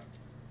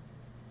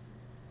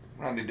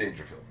 Rodney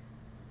Dangerfield.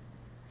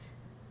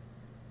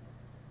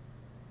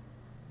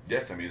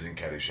 Yes, I'm using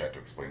Caddyshack to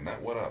explain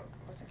that. What up?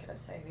 I wasn't going to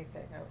say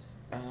anything. I was...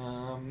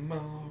 I'm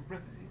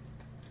alright.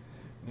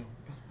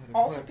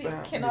 Also, people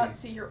cannot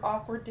see your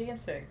awkward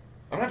dancing.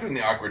 I'm not doing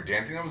the awkward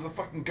dancing. That was the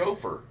fucking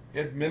gopher. He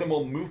had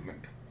minimal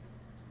movement.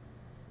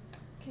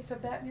 Okay, so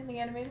Batman the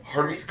Animated Series.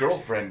 Harvey's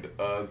girlfriend's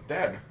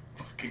dad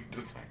fucking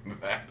designed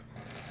that.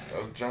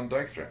 That was John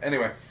Dykstra.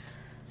 Anyway,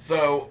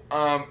 so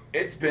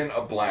it's been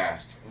a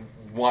blast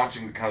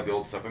watching kind of the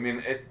old stuff. I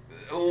mean,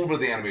 a little bit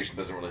of the animation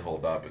doesn't really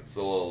hold up. It's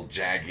a little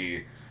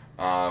jaggy.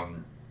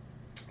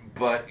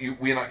 But you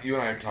and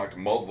I have talked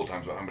multiple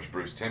times about how much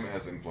Bruce Timm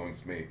has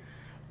influenced me.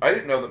 I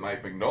didn't know that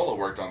Mike Mignola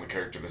worked on the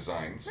character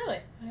designs. Really?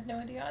 I had no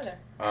idea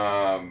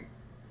either.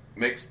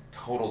 Makes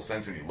total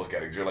sense when you look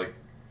at it. 'Cause you're like,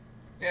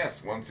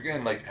 yes, once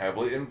again, like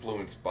heavily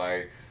influenced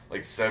by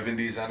like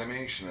 70s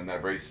animation and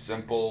that very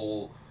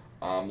simple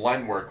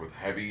line work with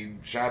heavy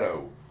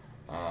shadow.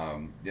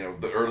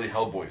 The early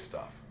Hellboy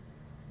stuff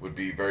would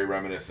be very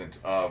reminiscent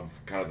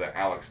of kind of the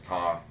Alex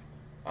Toth,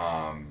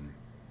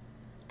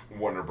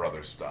 Warner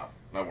Brothers stuff.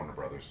 Not Warner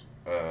Brothers.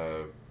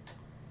 What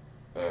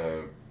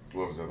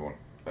was the other one?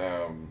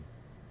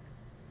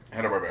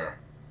 Hanna-Barbera.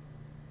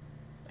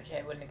 Okay,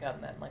 I wouldn't have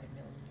gotten that in like a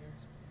million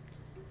years.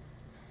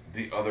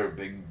 The other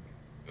big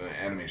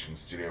animation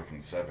studio from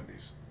the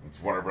 70s.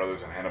 It's Warner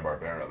Brothers and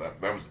Hanna-Barbera.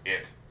 That was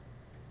it.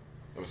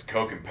 It was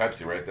Coke and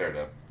Pepsi right there,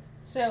 Deb.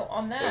 So,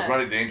 on that... It was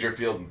Rodney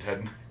Dangerfield and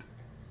Ted Knight.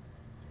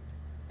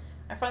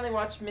 I finally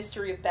watched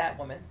Mystery of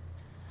Batwoman.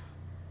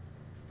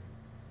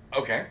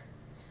 Okay.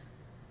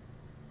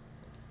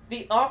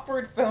 The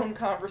awkward phone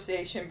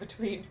conversation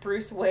between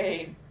Bruce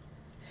Wayne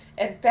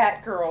and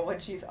Batgirl when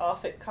she's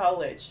off at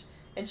college.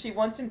 And she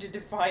wants him to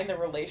define the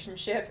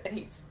relationship, and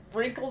he's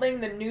wrinkling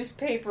the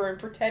newspaper and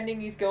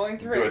pretending he's going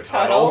through a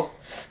tunnel.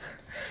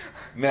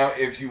 Now,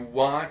 if you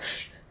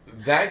watch...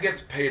 That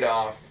gets paid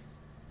off,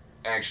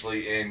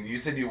 actually, in... You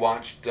said you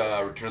watched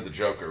Return of the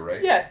Joker,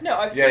 right? Yes, no,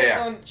 I'm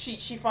saying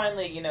she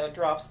finally,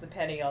 drops the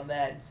penny on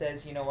that and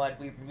says, you know what,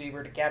 we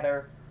were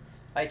together.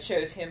 I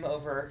chose him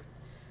over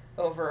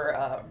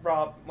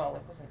Rob... Well,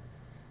 it wasn't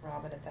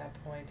Robin at that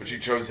point. But she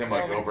chose him,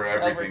 over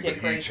everything,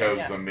 but he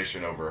chose the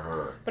mission over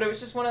her. But it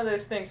was just one of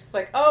those things,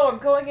 like, oh, I'm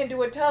going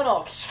into a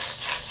tunnel.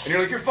 And you're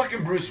like, you're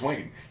fucking Bruce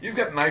Wayne. You've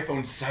got an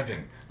iPhone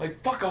 7.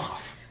 Like, fuck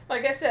off.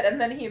 Like I said, and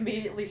then he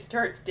immediately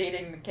starts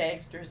dating the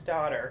gangster's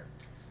daughter.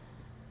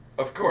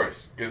 Of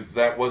course, because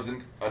that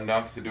wasn't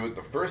enough to do it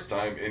the first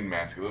time in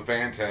Mask of the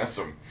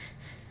Phantasm.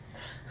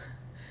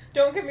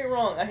 Don't get me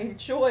wrong, I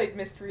enjoyed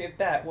Mystery of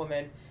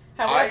Batwoman.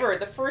 However,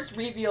 the first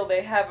reveal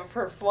they have of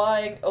her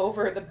flying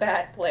over the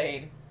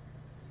Batplane,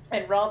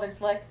 and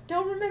Robin's like,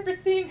 don't remember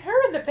seeing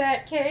her in the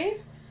Batcave.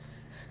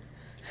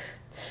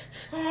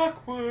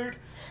 Awkward.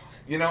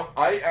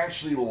 I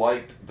actually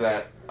liked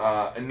that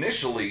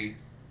initially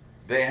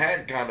they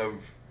had kind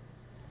of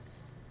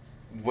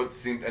what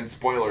seemed, and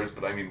spoilers,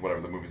 but I mean,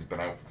 whatever, the movie's been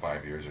out for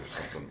 5 years or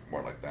something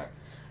more like that.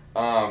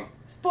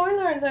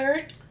 Spoiler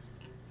alert!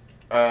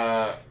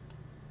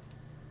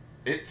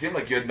 It seemed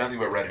like you had nothing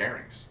but red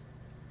herrings.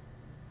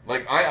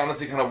 Like, I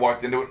honestly kind of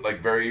walked into it,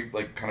 very,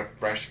 kind of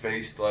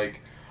fresh-faced,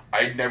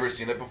 I'd never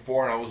seen it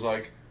before, and I was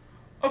like,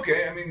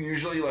 okay, I mean,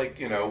 usually,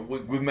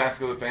 with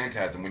Mask of the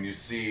Phantasm, when you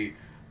see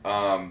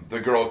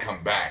the girl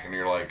come back, and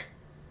you're like,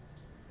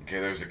 okay,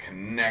 there's a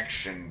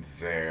connection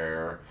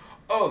there.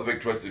 Oh, the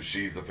big twist is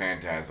she's the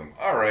Phantasm.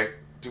 Alright,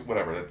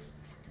 whatever, that's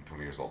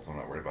 20 years old, so I'm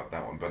not worried about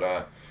that one,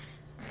 but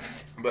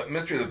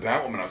Mystery of the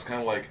Batwoman, I was kind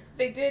of like...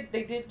 They did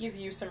give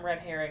you some red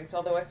herrings,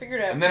 although I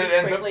figured out... And then it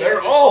ends up,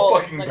 they're all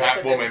fucking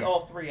Batwoman. There was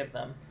all three of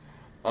them.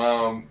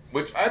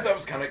 Which I thought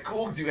was kind of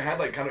cool, because you had,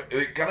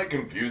 it kind of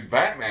confused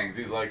Batman, because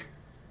he's like,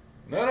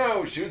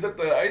 no, she was at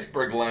the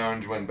Iceberg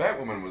Lounge when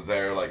Batwoman was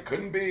there,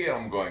 couldn't be, and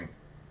I'm going,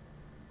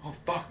 oh,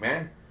 fuck,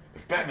 man.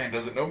 If Batman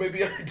doesn't know,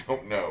 maybe I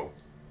don't know.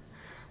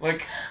 I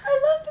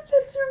love that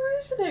that's your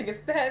reasoning.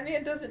 If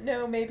Batman doesn't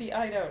know, maybe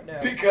I don't know.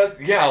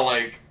 Because,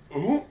 yeah,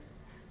 who...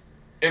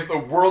 if the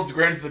world's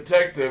greatest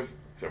detective,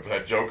 except for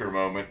that Joker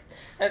moment.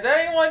 Has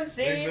anyone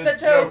seen the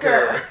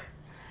Joker?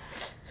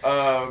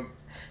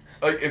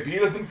 Like, if he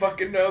doesn't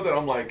fucking know, then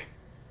I'm like,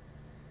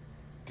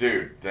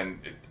 dude, then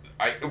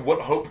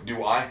what hope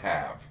do I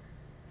have?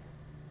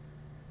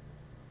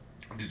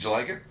 Did you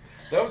like it?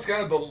 That was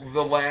kind of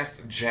the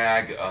last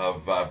jag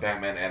of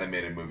Batman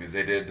animated movies.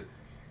 They did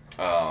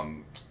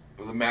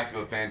the Mask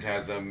of the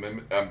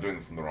Phantasm. I'm doing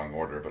this in the wrong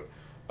order,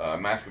 but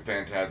Mask of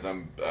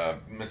Phantasm,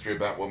 Mystery of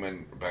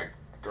Batwoman,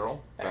 Batgirl?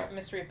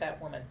 Mystery of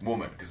Batwoman.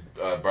 Woman, because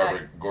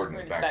Barbara Gordon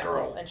is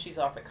Batgirl. And she's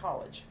off at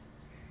college.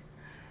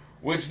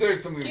 Which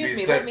there's something to be Excuse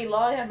me, said. let me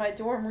lie on my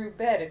dorm room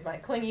bed in my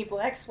clingy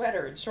black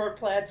sweater and short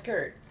plaid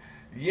skirt.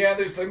 Yeah,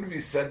 there's something to be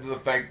said to the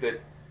fact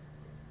that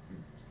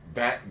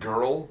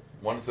Batgirl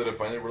wants to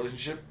define their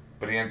relationship,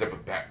 but he ends up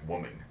with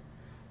Batwoman.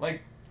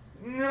 Like,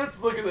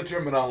 let's look at the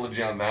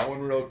terminology on that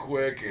one real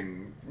quick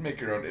and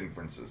make your own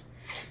inferences.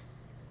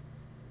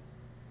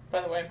 By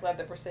the way, I'm glad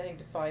that we're saying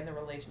define the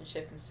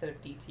relationship instead of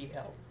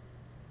DTL.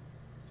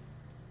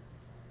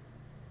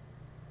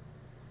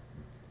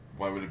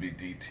 Why would it be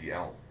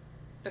DTL?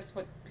 That's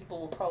what people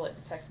will call it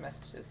in text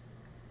messages.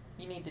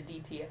 You need to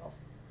DTL.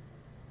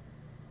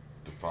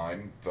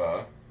 Define the...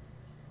 Oh,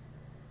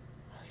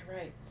 you're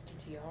right. It's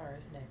DTR,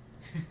 isn't it?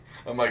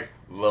 I'm like,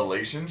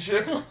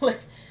 relationship?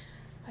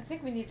 I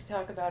think we need to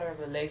talk about our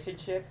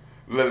relationship.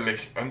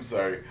 I'm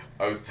sorry.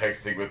 I was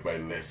texting with my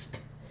lisp.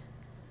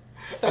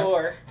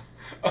 Thor.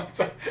 I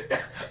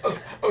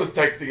was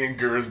texting in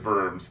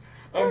Gersberms.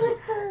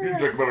 You're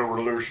talking about a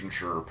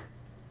relationship.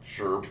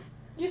 Sherp.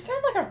 You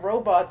sound like a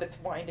robot that's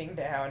winding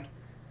down.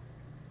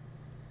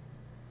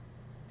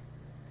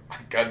 I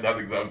got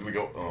nothing because I was going to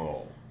go,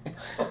 oh.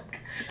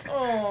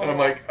 Oh. And I'm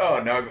like,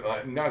 oh, now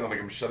I sound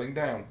like I'm shutting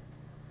down.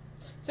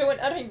 So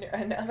in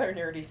other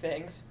nerdy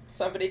things,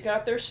 somebody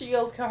got their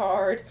shield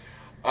card.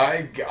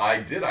 I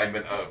did. I'm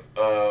an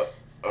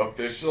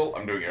official,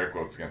 I'm doing air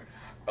quotes again,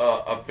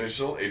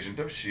 official agent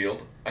of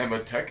S.H.I.E.L.D. I'm a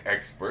tech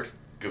expert,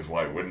 because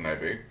why wouldn't I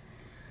be?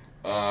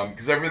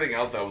 Because everything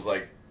else I was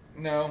like,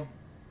 no,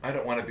 I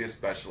don't want to be a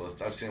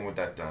specialist. I've seen what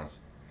that does.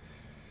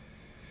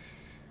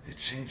 It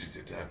changes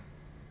you, Deb.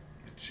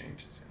 It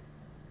changes you.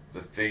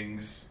 The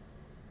things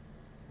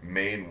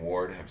May and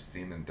Ward have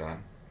seen and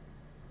done.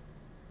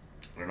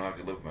 I don't know how I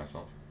could live with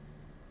myself.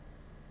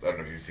 I don't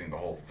know if you've seen the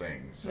whole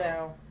thing. So.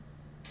 No.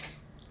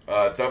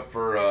 It's up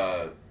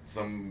for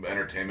some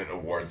entertainment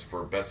awards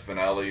for best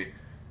finale,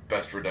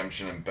 best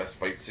redemption, and best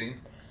fight scene.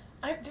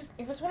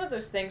 It was one of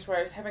those things where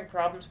I was having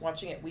problems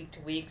watching it week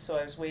to week, so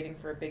I was waiting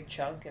for a big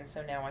chunk, and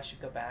so now I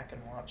should go back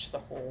and watch the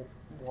whole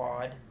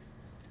wad.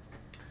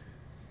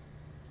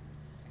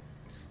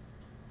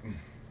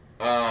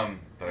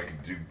 That I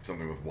could do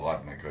something with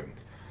WAD and I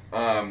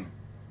couldn't.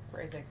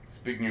 Phrasing.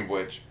 Speaking of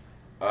which,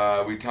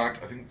 we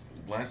talked, I think,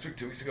 last week,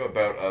 2 weeks ago,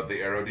 about the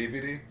Arrow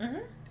DVD. Mm-hmm.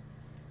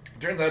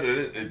 Turns out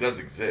it does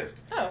exist.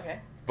 Oh, okay.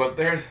 But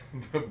the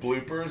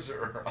bloopers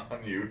are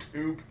on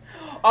YouTube.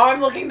 Oh, I'm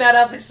looking that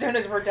up as soon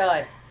as we're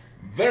done.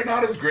 They're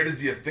not as great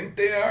as you think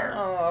they are.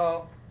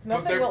 Oh.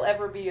 Nothing will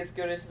ever be as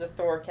good as the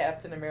Thor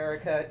Captain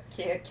America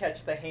can't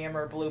catch the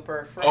hammer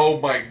blooper from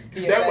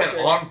dude, that went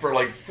on for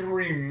like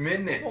 3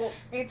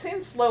 minutes. Well, it's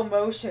in slow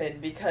motion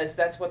because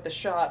that's what the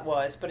shot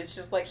was, but it's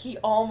just like he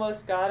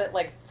almost got it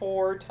like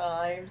 4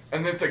 times.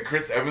 And then it's like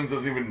Chris Evans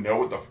doesn't even know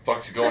what the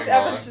fuck's going on. Chris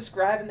Evans just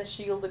grabbing the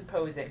shield and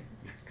posing.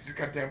 He's a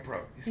goddamn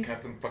pro. He's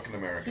Captain fucking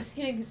America. He's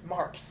hitting his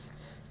marks.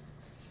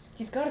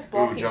 He's got his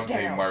blocking down. Don't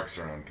say marks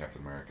around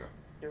Captain America.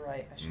 You're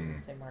right. I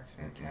shouldn't say marks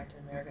around Captain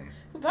America.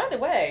 Who, by the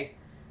way,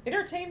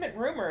 Entertainment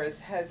Rumors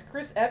has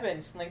Chris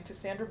Evans linked to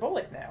Sandra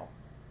Bullock now.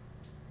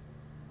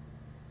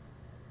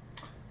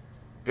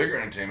 Bigger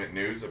entertainment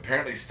news.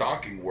 Apparently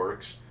stalking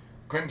works.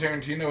 Quentin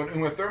Tarantino and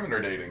Uma Thurman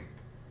are dating.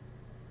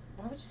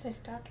 Why would you say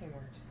stalking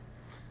works?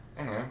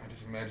 I don't know. I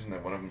just imagine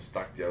that one of them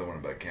stalked the other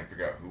one, but I can't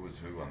figure out who was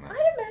who on that.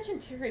 I'd imagine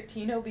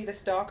Tarantino be the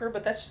stalker,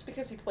 but that's just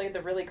because he played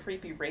the really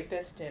creepy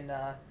rapist in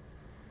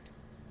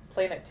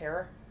Planet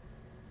Terror.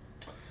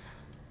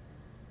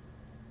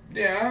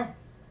 Yeah.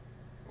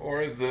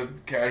 Or the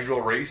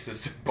casual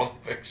racist in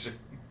Pulp Fiction.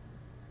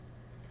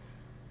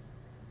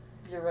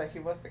 You're right, he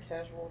was the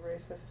casual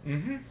racist.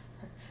 Mm-hmm.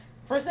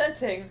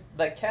 Presenting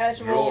the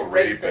casual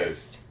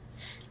rapist.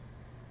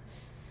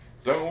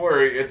 Don't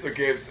worry, it's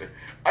okay.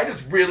 I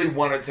just really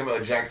wanted Samuel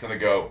L. Jackson to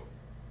go.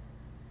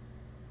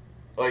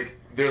 Like,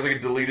 there's like a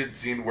deleted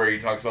scene where he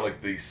talks about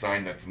like the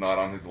sign that's not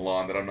on his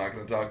lawn that I'm not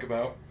going to talk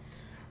about.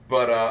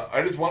 But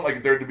I just want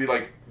like there to be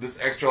like this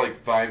extra like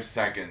 5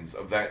 seconds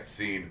of that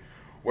scene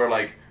where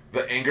like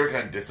the anger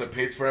kind of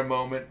dissipates for a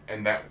moment,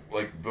 and that,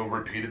 like, the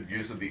repeated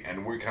use of the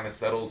N-word kind of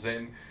settles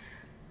in.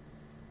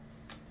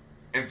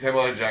 And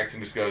Samuel L. Jackson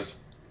just goes,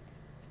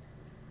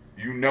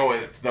 you know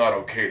it's not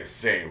okay to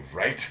say,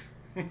 right?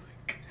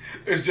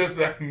 There's just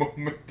that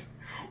moment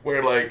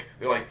where, like,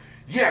 they're like,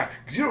 yeah,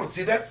 'cause you don't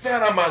see that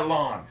sign on my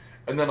lawn.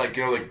 And then, like,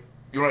 you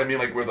know what I mean?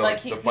 Like, where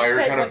the fire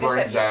kind of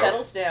burns out. He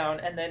settles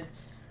down, and then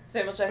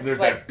Samuel Jackson's there's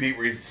like, that beat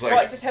where he's just like...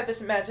 Well, I just have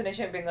this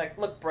imagination of being like,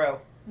 look, bro,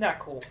 not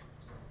cool.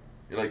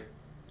 You're like...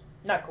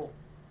 Not cool.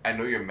 I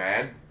know you're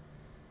mad.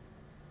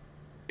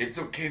 It's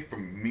okay for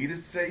me to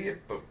say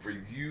it, but for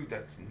you,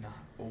 that's not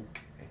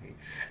okay.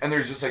 And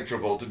there's just like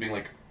Travolta being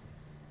like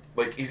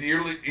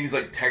he's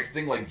like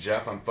texting like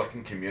Jeff on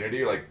fucking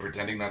Community, like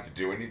pretending not to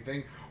do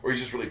anything, or he's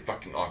just really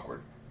fucking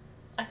awkward.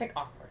 I think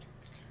awkward.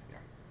 Yeah.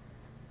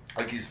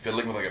 Like he's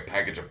fiddling with like a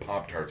package of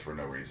Pop-Tarts for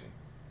no reason.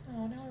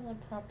 Oh, now I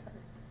want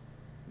Pop-Tarts.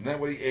 Isn't that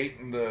what he ate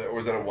or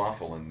was that a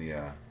waffle in the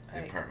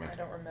apartment? I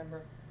don't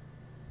remember.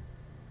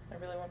 I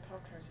really want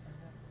Pop-Tarts though.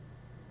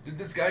 Dude,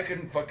 this guy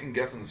couldn't fucking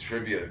guess in this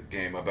trivia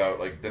game about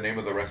like the name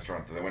of the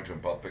restaurant that they went to in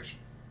Pulp Fiction.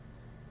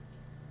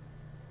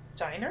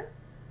 Diner?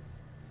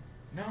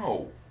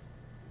 No.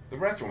 The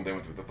restaurant they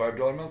went to with the $5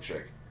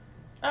 milkshake.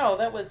 Oh,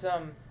 that was,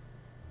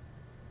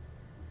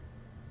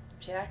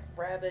 Jack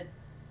Rabbit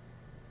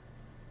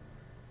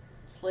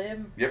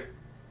Slim? Yep.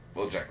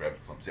 Well, Jack Rabbit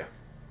Slims, yeah.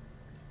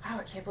 Wow,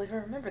 I can't believe I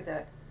remembered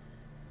that.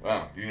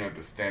 Wow, you didn't have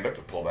to stand up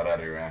to pull that out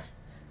of your ass.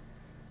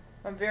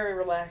 I'm very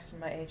relaxed in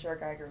my H.R.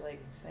 Geiger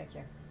leggings, thank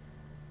you.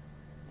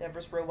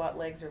 Deborah's robot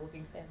legs are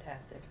looking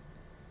fantastic.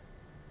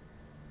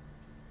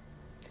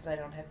 Because I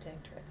don't have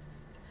tank treads.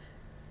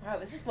 Wow,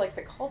 this is like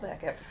the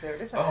callback episode,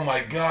 isn't it? Oh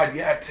my god,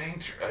 yeah,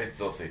 I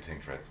still say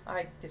tank treads.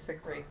 I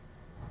disagree.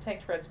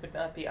 Tank treads would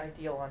not be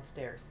ideal on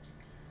stairs.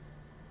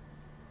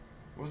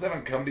 What was that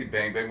on Comedy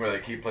Bang Bang where they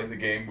keep playing the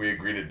game We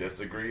Agree to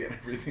Disagree, and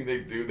everything they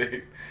do,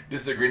 they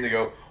disagree and they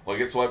go, well, I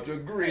guess we'll have to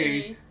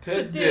agree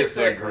to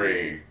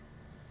disagree.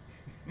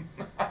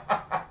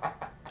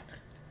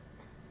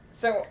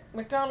 So,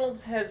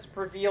 McDonald's has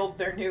revealed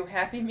their new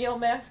Happy Meal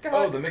mascot.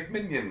 Oh, the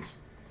McMinions.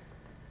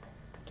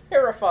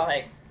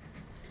 Terrifying.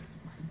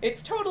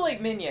 It's totally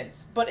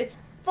Minions, but it's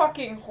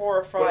fucking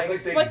horrifying. Well,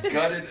 it's like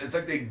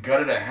they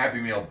gutted a Happy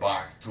Meal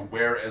box to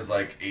wear as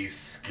like a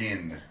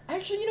skin.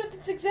 Actually, you know,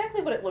 that's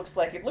exactly what it looks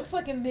like. It looks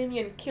like a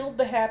Minion killed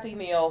the Happy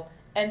Meal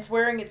and's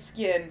wearing its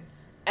skin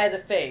as a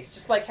face,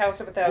 just like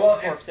House of a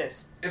Thousand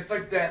Corpses. It's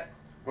like that,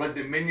 where like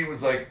the Minion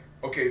was like,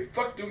 okay,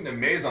 fuck doing the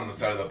maze on the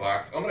side of the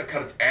box. I'm gonna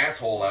cut its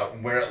asshole out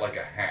and wear it like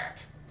a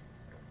hat.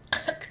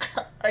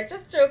 I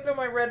just choked on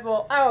my Red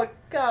Bull. Oh,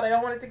 God, I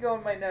don't want it to go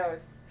in my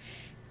nose.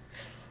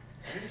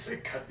 Did you say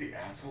cut the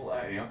asshole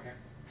out? Yeah, okay.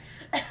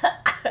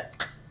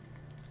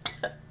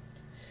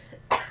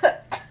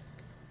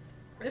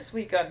 This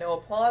week on No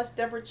Applause,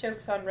 Deborah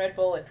chokes on Red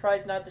Bull and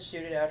tries not to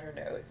shoot it out her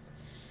nose.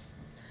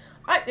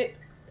 I think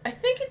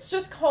it's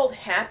just called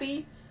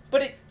Happy,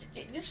 but it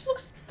just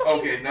looks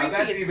fucking okay. Now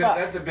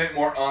that's a bit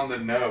more on the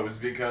nose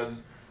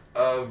because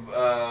of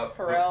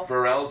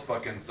Pharrell's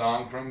fucking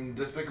song from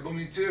Despicable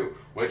Me 2,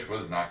 which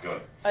was not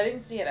good. I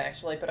didn't see it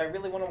actually, but I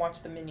really want to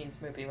watch the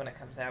Minions movie when it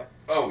comes out.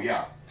 Oh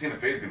yeah, Tina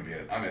Fey's gonna be in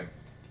it. I'm in.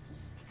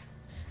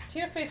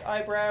 Tina Fey's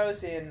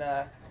eyebrows in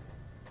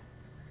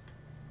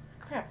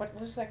crap. What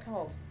was that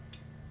called?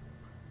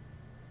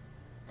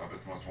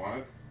 Muppets Most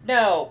Wanted.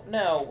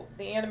 No,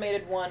 the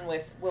animated one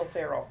with Will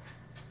Ferrell.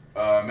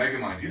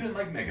 Megamind. You didn't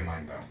like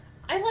Megamind though.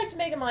 I liked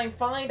Megamind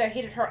fine. I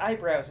hated her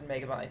eyebrows in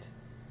Megamind.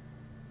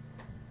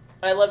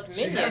 I loved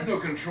Minion. She has no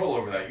control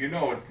over that. You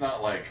know it's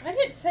not like I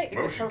didn't say it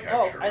was her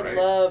fault. Right?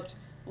 I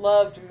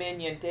loved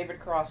Minion. David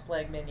Cross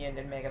playing Minion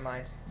in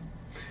Megamind.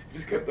 He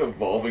just kept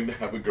evolving to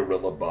have a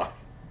gorilla body.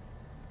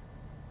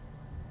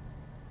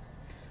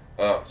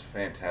 Oh, it's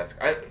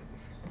fantastic.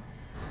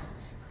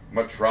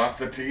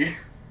 Metrocity.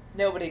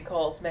 Nobody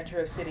calls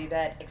Metro City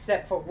that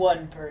except for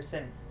one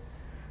person.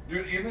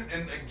 Dude, even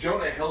and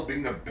Jonah Hill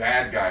being the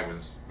bad guy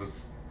was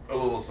a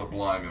little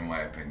sublime in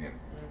my opinion.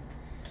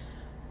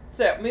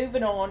 So,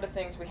 moving on to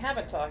things we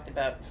haven't talked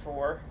about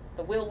before.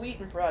 The Will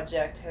Wheaton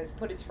Project has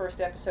put its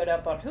first episode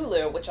up on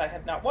Hulu, which I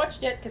have not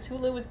watched yet because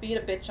Hulu was being a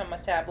bitch on my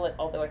tablet,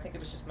 although I think it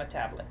was just my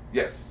tablet.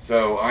 Yes,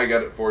 so I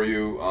got it for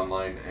you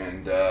online,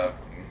 and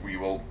we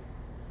will...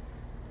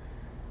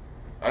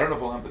 I don't know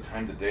if we'll have the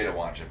time today to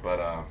watch it,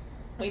 but...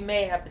 we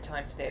may have the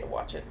time today to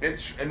watch it.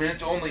 It's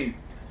only,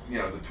 the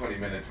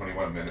 20-minute,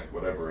 21-minute,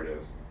 whatever it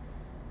is.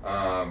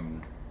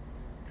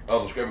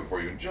 I'll describe it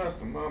for you in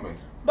just a moment.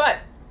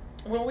 But...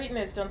 Will Wheaton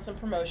has done some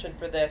promotion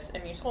for this,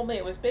 and you told me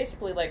it was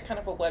basically like kind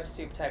of a web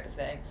soup type of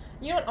thing.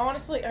 You know what,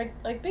 honestly, I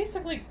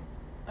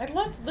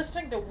love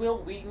listening to Will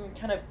Wheaton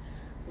kind of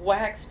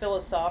wax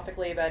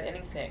philosophically about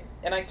anything.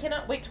 And I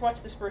cannot wait to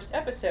watch this first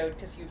episode,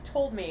 because you've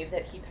told me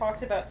that he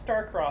talks about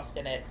Starcrossed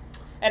in it,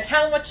 and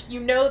how much you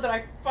know that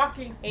I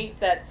fucking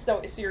hate that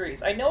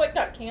series. I know it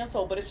got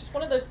canceled, but it's just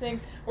one of those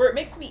things where it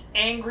makes me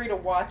angry to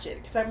watch it,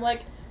 because I'm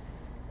like,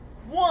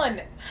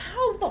 one,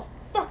 how the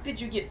fuck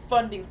did you get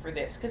funding for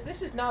this? Because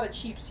this is not a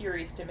cheap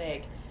series to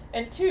make.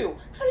 And two,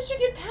 how did you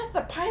get past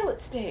the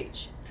pilot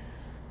stage?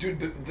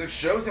 Dude, the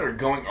shows that are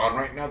going on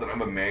right now that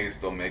I'm amazed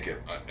still make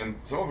it. And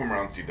some of them are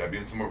on CW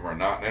and some of them are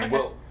not. And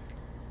okay.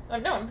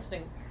 No, I'm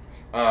listening.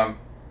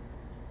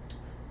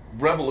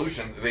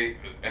 Revolution,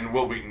 and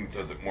Will Wheaton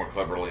says it more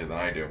cleverly than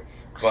I do.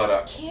 But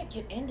I can't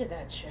get into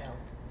that show.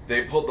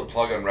 They pulled the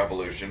plug on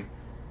Revolution.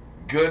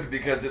 Good,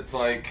 because it's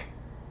like...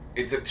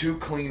 It's a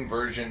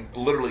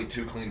literally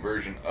too clean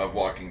version of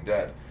Walking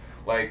Dead.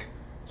 Like...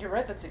 You're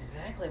right, that's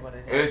exactly what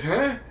it is.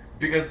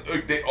 Because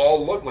they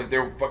all look like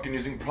they're fucking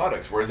using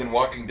products, whereas in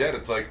Walking Dead,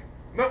 it's like,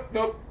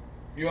 nope,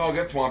 you all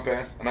got swamp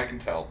ass, and I can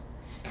tell.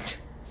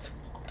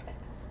 Swamp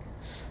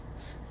ass.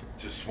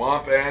 Just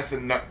swamp ass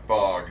and nut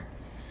fog.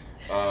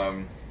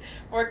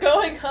 We're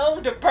going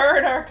home to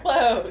burn our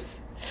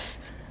clothes.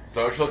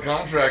 Social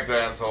contract,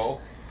 asshole.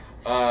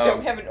 Don't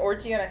we have an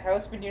orgy in a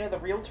house when you know the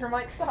realtor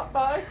might stop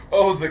by?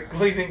 Oh, the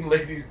cleaning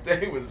lady's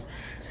day was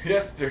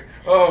yesterday.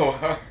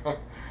 Oh.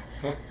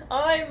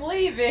 I'm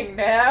leaving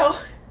now.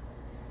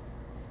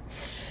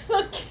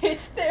 Look,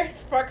 kids,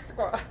 there's Fuck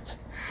Squatch.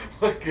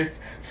 Look,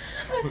 it's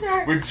I'm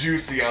sorry. with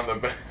Juicy on the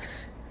back.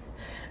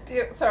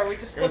 Sorry, we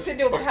just There's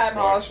slipped into a Fuck Patton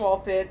Squatch.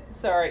 Oswalt bit.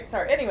 Sorry.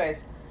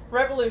 Anyways,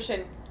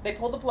 Revolution, they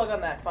pulled the plug on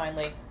that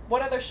finally.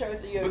 What other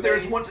shows are you But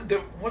there's amazed?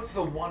 one. What's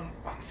the one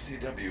on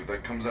CW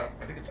that comes out?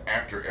 I think it's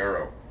after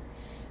Arrow.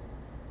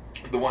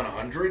 The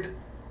 100,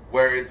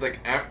 where it's like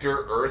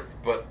after Earth,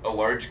 but a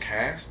large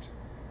cast,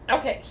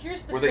 Okay,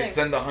 here's the where thing. they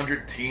send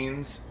 100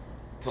 teens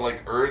to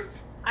like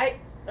Earth. I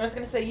was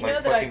going to say, you Like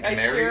know that fucking I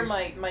share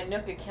canaries? my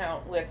Nook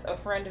account with a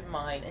friend of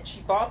mine, and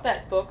she bought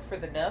that book for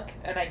the Nook,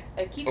 and I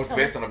keep Oh, it's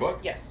telling... based on a book?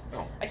 Yes.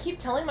 Oh. I keep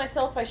telling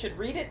myself I should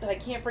read it, but I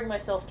can't bring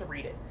myself to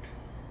read it.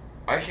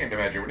 I can't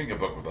imagine reading a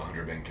book with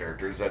 100 main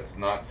characters. That's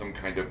not some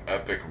kind of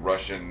epic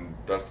Russian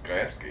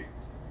Dostoevsky.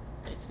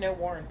 It's no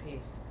War and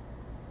Peace.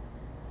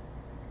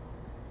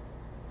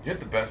 You know what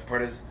the best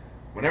part is?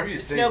 Whenever you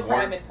It's say no War...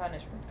 Crime and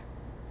Punishment.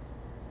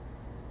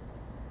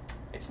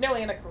 It's no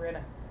Anna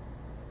Karenina.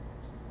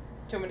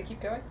 Do you want me to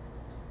keep going?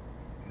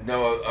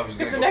 No, I was Because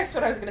going the to next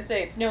one I was going to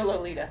say, it's no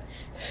Lolita.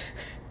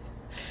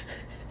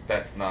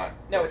 That's not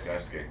No, it's...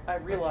 Dostoevsky. I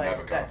That's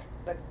realized Nabokov.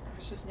 that I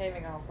was just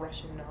naming off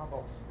Russian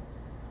novels.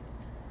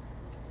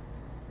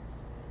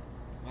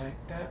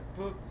 Like that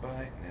book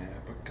by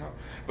Nabokov.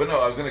 But no,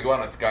 I was going to go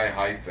on a Sky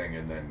High thing,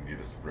 and then you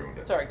just ruined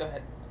it. Sorry, go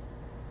ahead.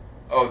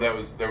 Oh, there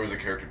was a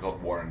character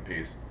called War and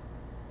Peace.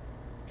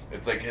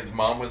 It's like his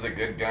mom was a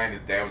good guy and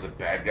his dad was a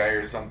bad guy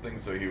or something,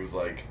 so he was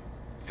like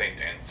St.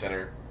 Dan's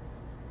Center.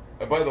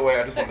 And by the way,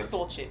 I just want to... That's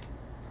bullshit.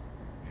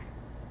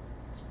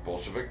 It's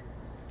Bolshevik.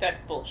 That's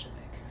Bolshevik.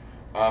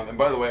 And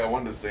by the way, I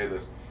wanted to say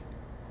this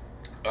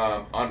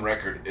on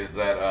record, is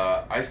that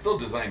I still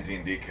design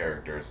D&D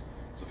characters.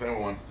 So if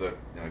anyone wants to,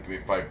 give me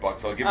 $5,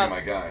 I'll give you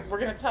my guys. We're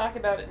going to talk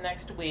about it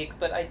next week,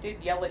 but I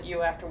did yell at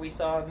you after we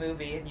saw a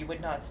movie, and you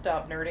would not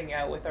stop nerding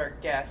out with our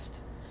guest.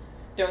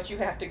 Don't you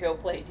have to go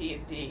play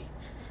D&D?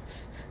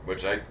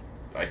 Which I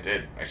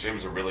did. Actually, it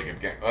was a really good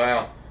game.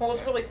 Well,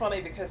 It's really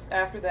funny because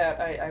after that,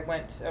 I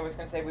was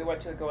going to say we went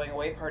to a going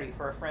away party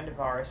for a friend of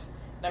ours,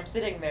 and I'm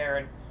sitting there,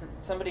 and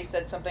somebody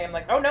said something. I'm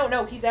like, oh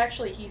no, he's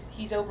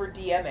over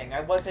DMing.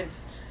 I wasn't.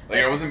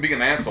 I wasn't being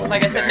an asshole.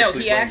 Like I said, no, he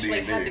playing actually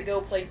D&D. had to go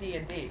play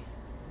D&D.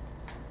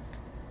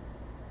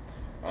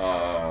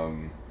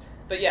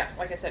 But yeah,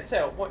 like I said,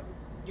 so what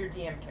your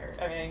DM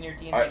character? I mean, your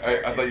D&D.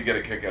 I thought you get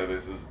a kick out of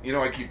this. Is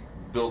I keep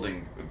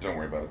building. Don't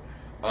worry about it.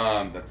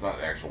 That's not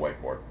the actual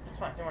whiteboard. It's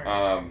fine. Don't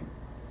worry.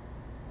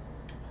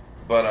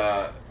 But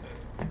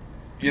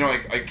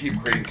I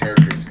keep creating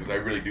characters because I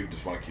really do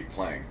just want to keep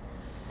playing.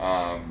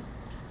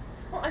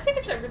 Well, I think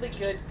it's a really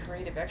good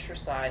creative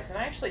exercise, and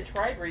I actually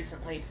tried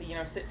recently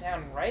to sit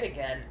down and write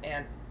again,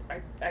 and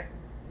I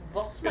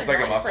lost my It's like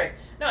a mind muscle. frame.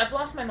 No, I've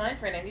lost my mind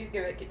frame. I need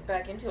to get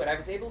back into it. I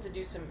was able to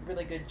do some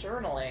really good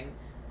journaling,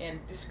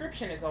 and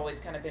description has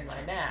always kind of been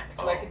my knack,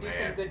 so I could do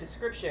some good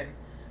description.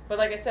 But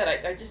like I said,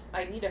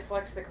 I need to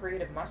flex the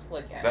creative muscle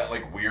again.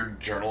 That weird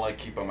journal I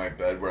keep on my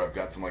bed where I've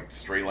got some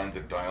stray lines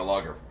of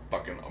dialogue are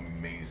fucking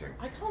amazing.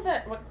 I call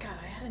that God,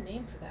 I had a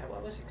name for that.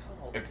 What was it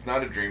called? It's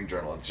not a dream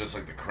journal. It's just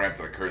the crap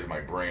that occurs in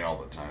my brain all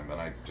the time, and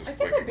I just I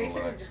think wake I up in the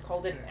basically night. just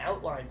called it an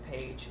outline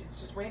page.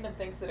 It's just random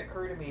things that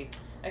occur to me.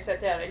 I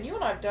sat down, and you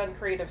and I have done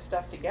creative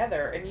stuff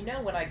together, and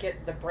when I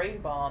get the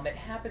brain bomb, it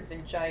happens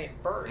in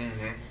giant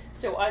bursts. Mhm.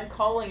 So I'm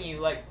calling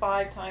you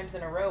 5 times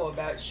in a row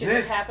about shit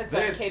This, that happens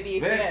this, on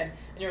KBSN, this.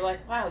 and you're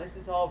like, wow, this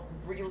is all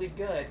really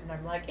good. And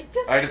I'm like, it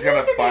just I just came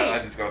gotta to file. me.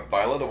 I just gotta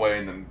file it away,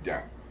 and then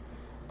yeah.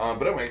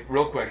 But anyway,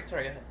 real quick.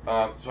 Sorry, go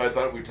ahead. So I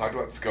thought we talked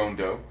about scone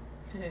dough.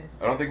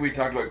 I don't think we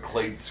talked about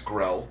Clade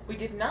Skrell. We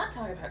did not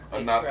talk about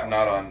Clay Not Skrell.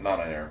 not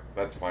on air.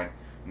 That's fine.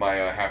 My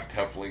half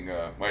tiefling,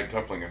 my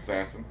tiefling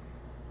assassin,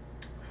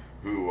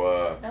 who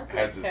Smells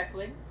has like his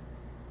Tiefling.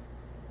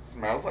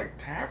 smells like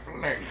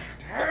tiefling.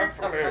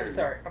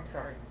 I'm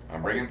sorry.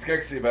 I'm bringing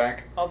Skeksis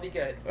back. I'll be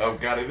good. Oh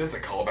god, it is a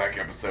callback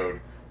episode.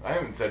 I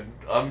haven't said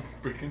I'm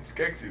bringing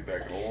Skeksis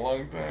back in a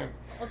long time.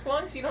 As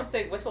long as you don't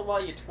say whistle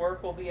while you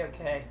twerk, we'll be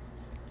okay.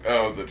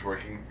 Oh, the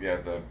twerking, yeah,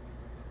 the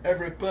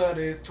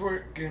everybody's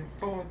twerking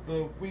for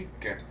the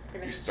weekend.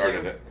 You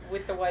started it.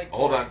 With the white.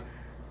 Hold on.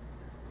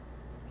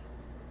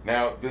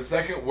 Now, the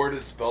second word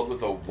is spelled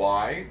with a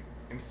Y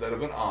instead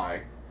of an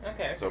I.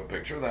 Okay. So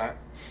picture that.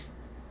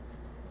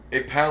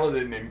 A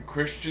paladin named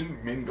Christian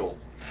Mingle.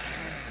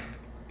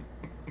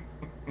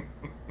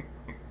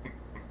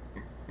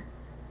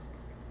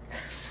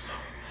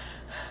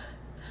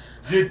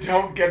 You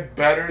don't get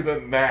better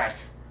than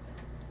that.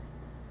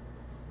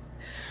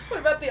 What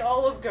about the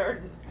Olive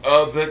Garden?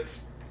 Oh,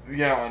 that's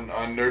Yeah, on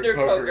Nerd, Nerd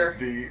Poker,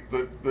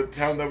 Poker. the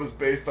town that was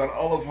based on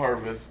olive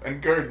harvests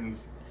and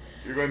gardens.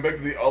 You're going back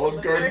to the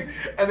Olive Garden,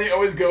 and they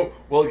always go,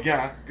 well,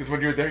 yeah, because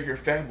when you're there, you're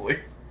family.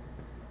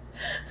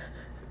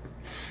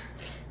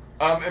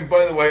 And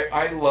by the way,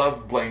 I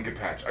love Blaine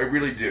Capatch. I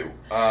really do.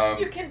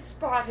 You can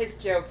spot his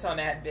jokes on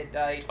At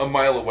Midnight. A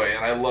mile away,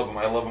 and I love him.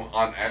 I love him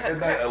on At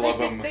Midnight. I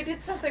love him. They did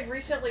something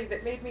recently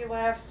that made me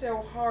laugh so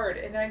hard,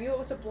 and I knew it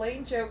was a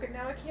Blaine joke, and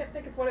now I can't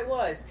think of what it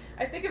was.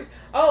 I think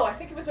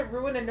it was a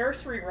Ruin a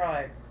Nursery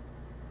rhyme.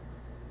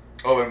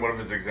 Oh, and one of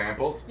his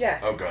examples?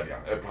 Yes. Oh god, yeah,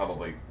 it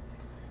probably.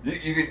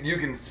 You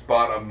can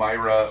spot a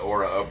Myra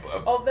or a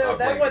Although a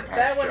that Blaine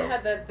Capatch one joke.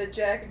 had the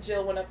Jack and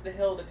Jill went up the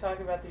hill to talk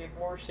about the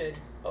abortion.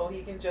 Oh,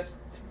 he can just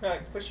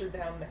push her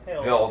down the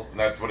hill.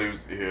 That's what he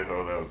was. Yeah,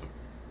 oh, that was.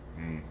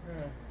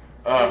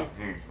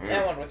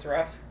 That one was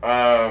rough.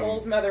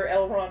 Old Mother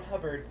L. Ron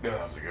Hubbard. Yeah,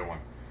 that was a good one.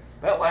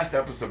 That last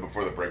episode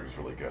before the break was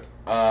really good.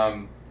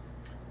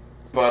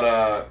 But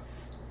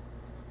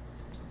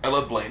I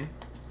love Blaine.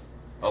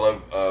 I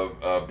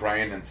love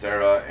Brian and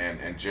Sarah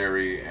and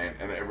Jerry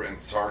and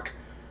Sark.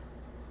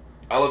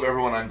 I love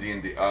everyone on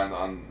D&D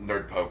on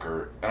Nerd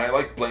Poker, and I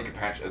like Blaine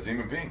Capatch as a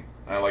human being.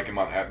 I like him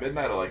on At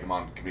Midnight. I like him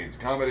on Comedians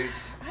of Comedy.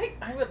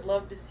 I would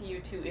love to see you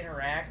two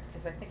interact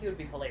because I think it would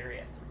be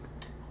hilarious.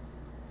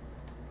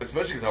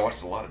 Especially because I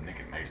watched a lot of Nick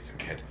at Night as a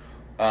kid,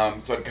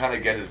 so I'd kind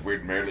of get his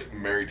weird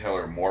Mary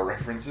Tyler Moore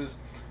references.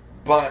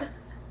 But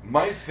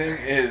my thing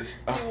is,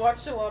 you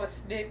watched a lot of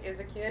Snick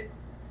as a kid.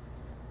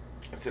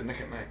 I said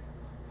Nick at Night.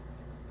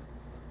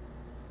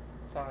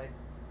 Fine.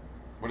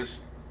 What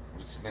is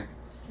Snick?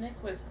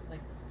 Snick was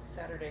like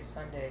Saturday,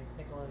 Sunday,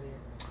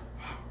 Nickelodeon.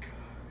 Oh god.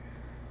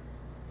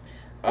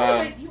 By the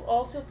way, do you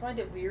also find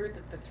it weird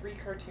that the three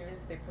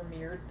cartoons they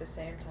premiered at the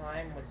same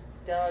time was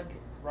Doug,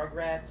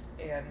 Rugrats,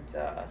 and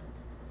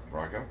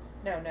Rocco?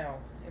 No,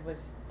 it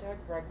was Doug,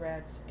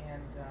 Rugrats,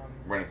 and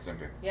Ren and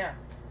Stimpy. Yeah.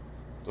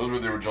 Those were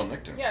the original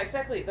Nicktoons. Yeah,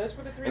 exactly. Those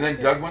were the three. And then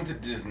Doug went to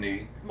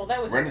Disney. Well,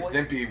 that was Ren and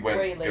Stimpy went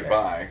way later.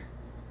 goodbye.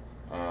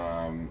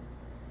 And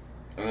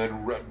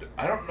then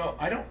I don't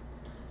know.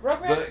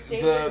 Rugrats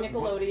stayed with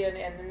Nickelodeon,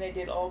 and then they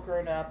did All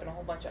Grown Up and a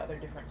whole bunch of other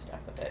different stuff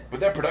with it.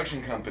 But that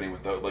production company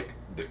with the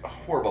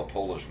horrible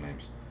Polish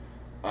names,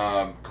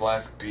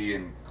 Kolaski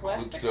and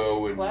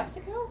Klupso and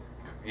Klapsico?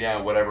 Yeah,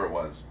 whatever it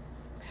was.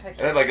 God, It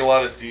had like a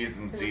lot of C's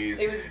and Z's.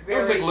 It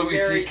was like Louis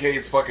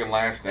C.K.'s fucking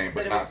last name,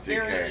 but not C.K. It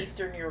was very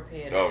Eastern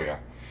European. Oh yeah.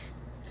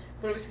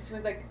 But it was just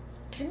like,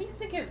 can you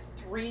think of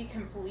three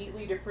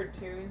completely different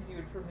tunes you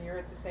would premiere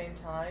at the same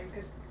time?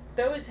 Because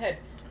those had.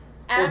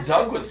 Well,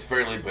 Doug was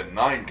fairly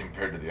benign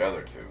compared to the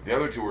other two. The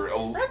other two were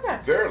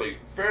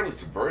fairly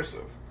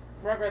subversive.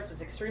 Rugrats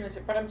was extremely,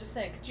 but I'm just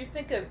saying, could you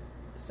think of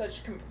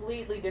such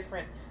completely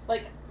different,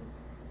 like,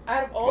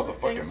 out of all the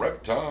things,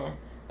 reptile.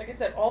 Like I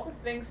said, all the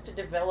things to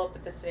develop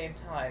at the same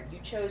time, you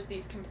chose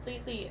these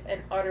completely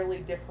and utterly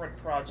different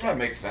projects. That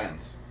makes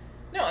sense.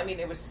 No, I mean,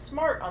 it was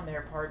smart on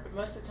their part, but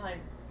most of the time...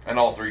 And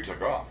all three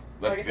took off.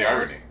 That's the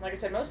irony. Like I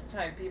said, most of the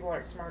time, people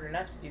aren't smart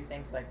enough to do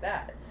things like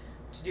that.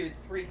 To do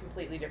three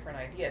completely different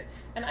ideas.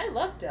 And I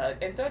love Doug,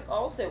 and Doug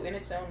also, in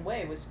its own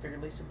way, was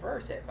fairly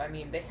subversive. I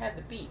mean, they had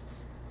the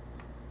beats.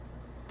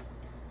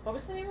 What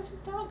was the name of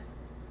his dog?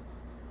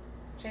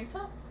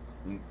 Chainsaw?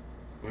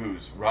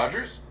 Who's?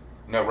 Rogers?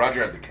 No,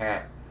 Roger had the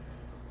cat.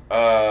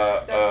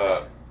 Doug's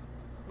dog.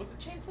 Was it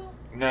Chainsaw?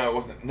 No, it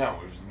wasn't. No,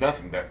 it was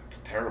nothing that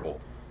terrible.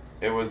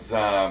 It was,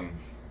 oh,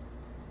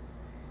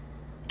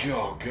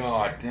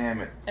 god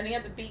damn it. And he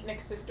had the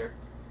beatnik sister?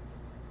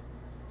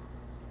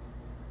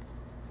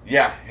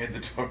 Yeah, he had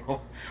the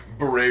total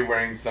beret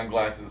wearing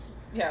sunglasses.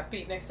 Yeah,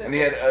 beatnik sister. And he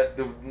had,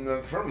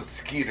 the friend was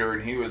Skeeter,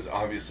 and he was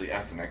obviously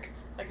ethnic.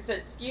 Like I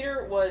said,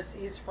 Skeeter was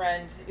his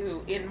friend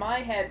who, in my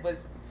head,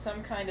 was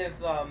some kind of,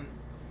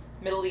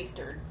 Middle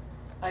Eastern.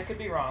 I could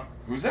be wrong.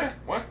 Who's that?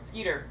 What?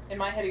 Skeeter. In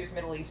my head, he was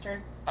Middle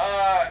Eastern.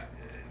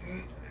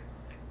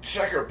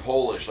 Czech or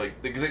Polish,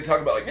 like, because they talk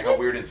about, like, really? how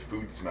weird his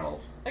food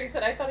smells. Like I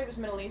said, I thought he was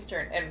Middle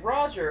Eastern. And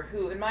Roger,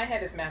 who, in my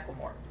head, is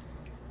Macklemore.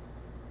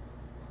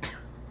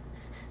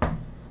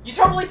 You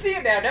totally see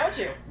it now, don't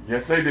you?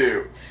 Yes, I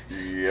do.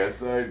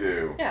 Yes, I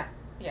do. Yeah.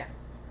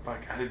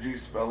 Fuck, how did you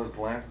spell his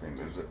last name?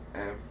 There's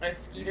a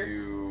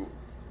Skeeter.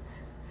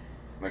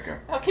 Okay.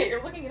 Okay,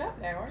 you're looking it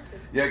up now, aren't you?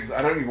 Yeah, because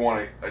I don't even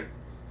want to...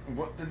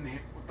 What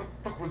the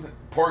fuck was it?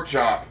 Pork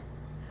chop.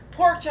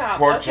 Pork chop,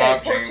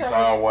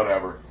 Chainsaw,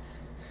 whatever.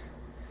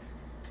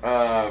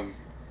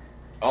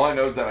 All I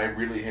know is that I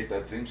really hate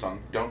that theme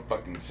song. Don't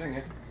fucking sing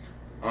it.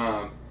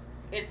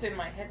 It's in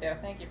my head now.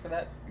 Thank you for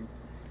that.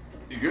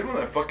 You're the one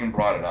that fucking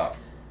brought it up.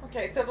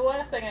 Okay, so the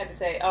last thing I had to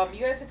say, you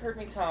guys have heard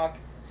me talk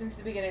since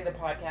the beginning of the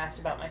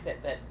podcast about my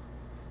Fitbit.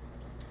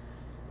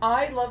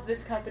 I love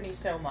this company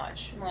so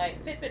much. My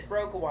Fitbit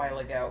broke a while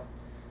ago,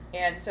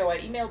 and so I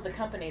emailed the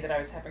company that I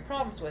was having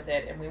problems with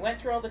it, and we went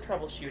through all the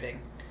troubleshooting.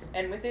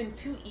 And within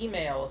 2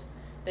 emails,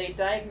 they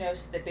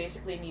diagnosed that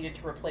basically needed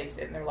to replace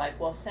it. And they're like,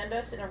 well, send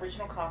us an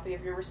original copy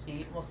of your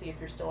receipt, and we'll see if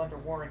you're still under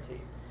warranty.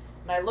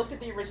 And I looked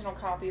at the original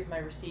copy of my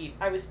receipt.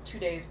 I was 2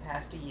 days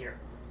past a year.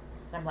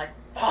 And I'm like,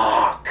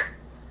 fuck!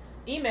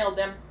 emailed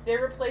them. They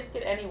replaced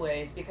it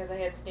anyways because I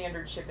had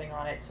standard shipping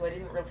on it, so I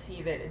didn't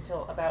receive it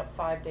until about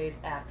 5 days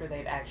after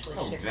they'd actually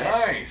shipped it.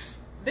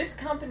 Nice. This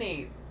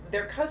company,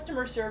 their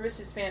customer service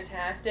is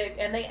fantastic,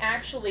 and they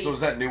actually... So is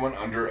that new one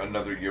under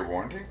another year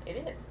warranty?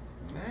 It is.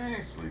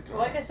 Nicely done.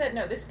 Like I said,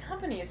 no, this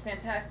company is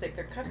fantastic.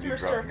 Their customer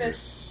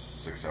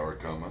service... Your 6-hour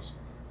comas?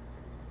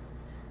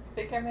 I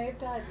think I may have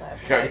died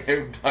last I night. may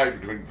have died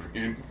between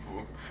 3 and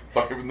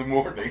 5 in the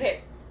morning.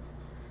 Okay.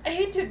 I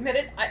hate to admit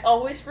it, I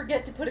always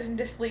forget to put it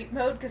into sleep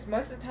mode, because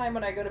most of the time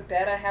when I go to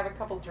bed, I have a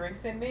couple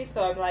drinks in me,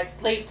 so I'm like,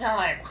 sleep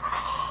time.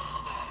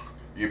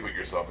 You put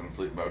yourself in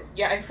sleep mode?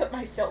 Yeah, I put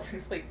myself in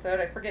sleep mode.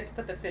 I forget to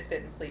put the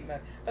Fitbit in sleep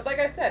mode. But like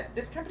I said,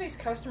 this company's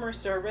customer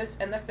service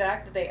and the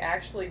fact that they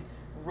actually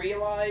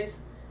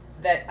realize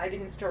that I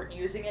didn't start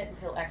using it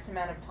until X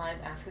amount of time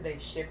after they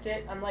shipped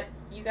it, I'm like,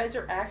 you guys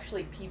are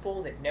actually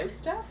people that know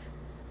stuff?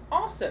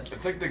 Awesome.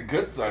 It's like the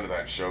good side of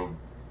that show,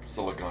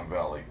 Silicon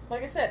Valley.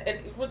 Like I said,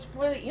 and what's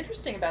really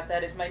interesting about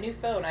that is my new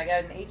phone, I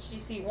got an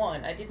HTC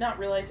One. I did not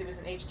realize it was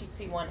an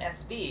HTC One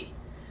SV.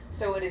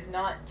 So it is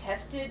not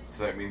tested.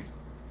 So that means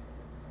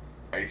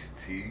iced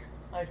tea?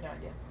 I have no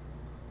idea.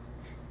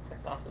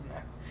 That's awesome,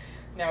 though.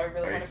 Now I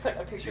really want to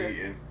put a picture.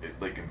 And it,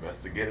 like,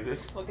 investigated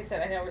it? Like I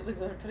said, I now really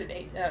want to put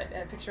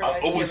a picture of I'm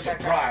Ice-T always in the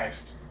background.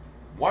 surprised.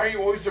 Why are you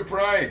always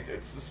surprised?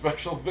 It's the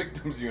Special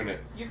Victims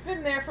Unit. You've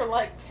been there for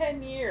like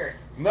 10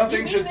 years. Nothing you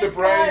mean should this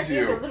surprise guy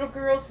you. The little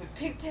girls with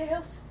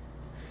pigtails?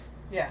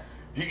 Yeah.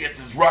 He gets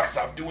his rocks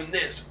off doing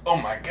this. Oh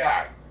my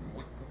god.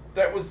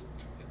 That was...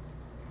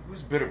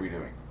 Whose bit are we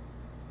doing?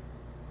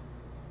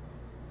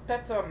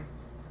 That's,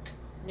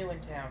 New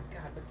in Town.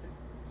 God, what's the...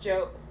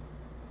 Joe...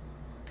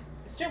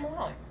 It's Joe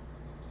Maloney.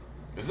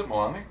 Is it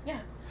Milani? Yeah.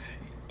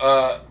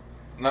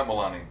 Not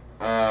Milani.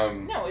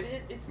 No,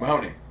 it's...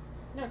 Mahoney.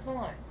 No, it's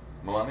Maloney.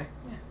 Milani?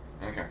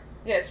 Yeah. Okay.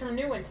 Yeah, it's from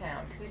New in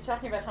Town, because he's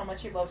talking about how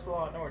much he loves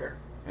Law and Order.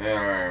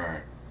 Yeah,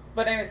 right.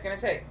 But I was going to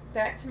say,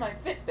 back to my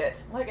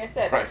Fitbit. Like I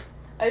said, Right.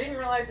 I didn't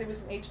realize it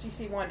was an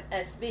HTC One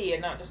SV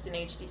and not just an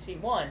HTC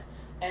One.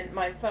 And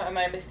my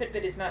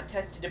Fitbit is not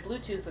tested to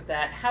Bluetooth with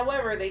that.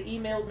 However, they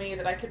emailed me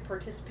that I could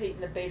participate in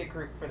the beta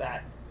group for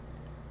that.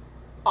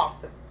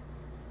 Awesome.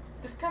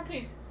 This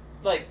company's,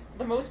 like,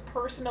 the most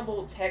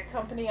personable tech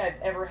company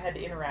I've ever had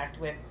to interact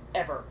with,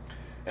 ever.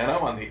 And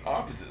I'm on the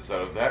opposite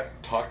side of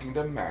that, talking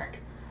to Mac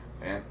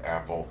and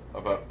Apple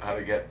about how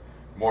to get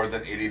more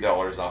than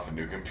 $80 off a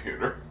new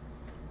computer.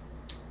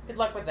 Good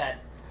luck with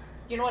that.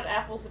 You know what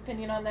Apple's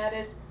opinion on that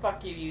is?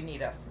 Fuck you, you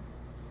need us.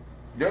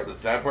 You know what the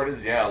sad part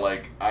is? Yeah,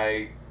 like,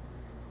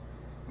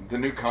 the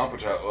new comp,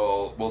 which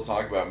we'll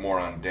talk about more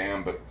on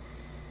Damn, but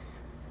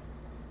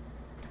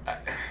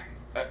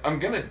I'm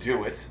gonna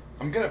do it.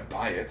 I'm gonna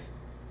buy it.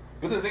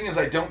 But the thing is,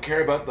 I don't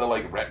care about the,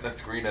 like, Retina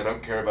screen. I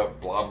don't care about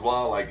blah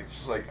blah. Like, it's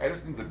just like, I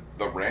just need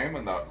the RAM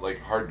and the,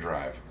 like, hard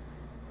drive.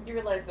 You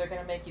realize they're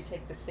gonna make you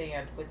take the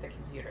sand with the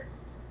computer.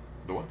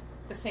 The what?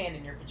 The sand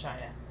in your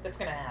vagina. That's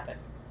gonna happen.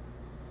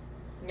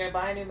 You're gonna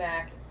buy a new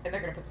Mac, and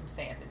they're gonna put some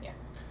sand in you.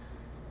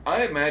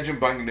 I imagine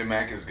buying a new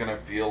Mac is gonna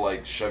feel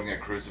like shoving a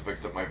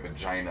crucifix up my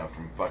vagina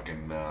from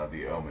fucking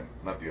The Omen.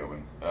 Not The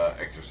Omen.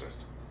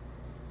 Exorcist.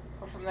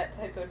 Or from that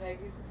Typo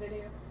Negative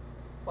video.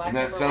 Black And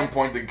at some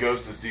point, the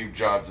ghost of Steve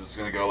Jobs is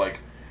gonna go like,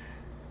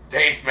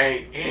 "Taste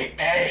me, eat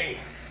me."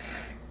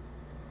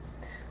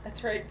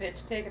 That's right,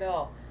 bitch. Take it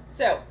all.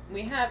 So,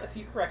 we have a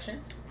few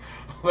corrections.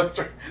 That's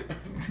right.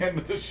 That's the end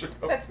of the show.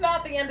 That's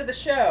not the end of the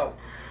show.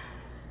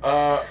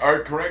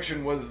 Our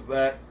correction was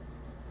that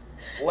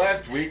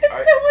last week...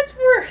 It's so much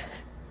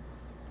worse.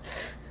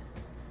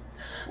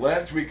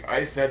 Last week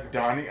I said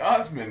Donny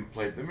Osmond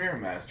played the Mirror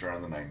Master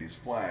on the 90s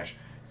Flash.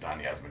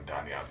 Donny Osmond,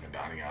 Donny Osmond,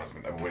 Donny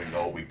Osmond. I've waited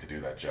all week to do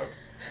that joke.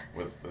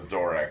 Was the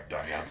Zorak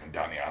Donny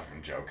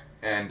Osmond joke.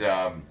 And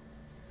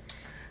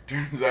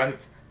turns out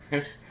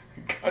it's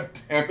God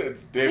damn it,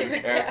 it's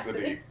David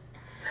Cassidy.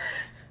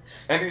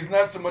 And he's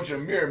not so much a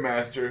Mirror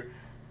Master,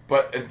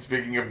 but, and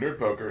speaking of nerd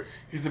poker,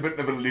 he's a bit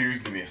of an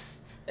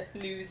illusionist.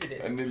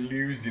 Illusionist. An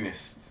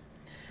illusionist.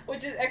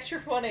 Which is extra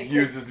funny. He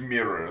uses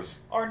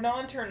mirrors. Our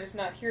non-turn is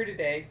not here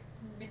today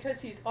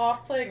because he's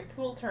off playing a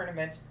pool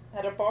tournament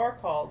at a bar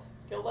called,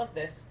 you'll love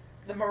this,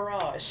 The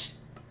Mirage.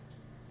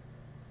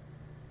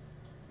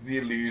 The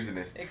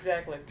illusionist.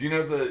 Exactly. Do you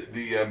know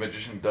the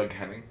magician Doug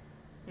Henning?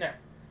 No.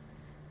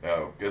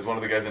 Oh, because one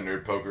of the guys in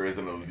Nerd Poker is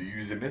an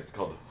illusionist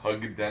called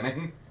Hug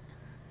Denning.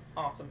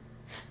 Awesome.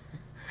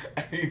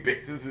 And he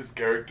bases his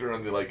character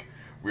on the, like,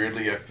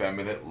 weirdly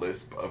effeminate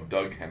lisp of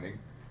Doug Henning.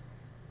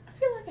 I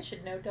feel like I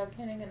should know Doug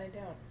Henning, and I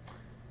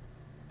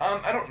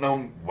don't. I don't know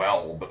him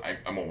well, but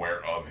I'm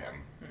aware of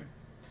him.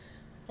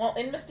 Well,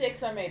 in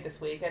mistakes I made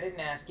this week, I didn't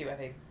ask you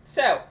any.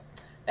 So,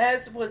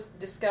 as was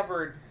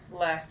discovered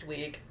last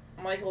week,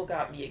 Michael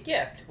got me a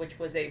gift, which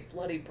was a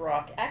Bloody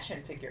Brock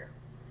action figure.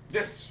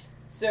 Yes.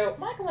 So,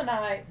 Michael and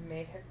I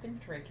may have been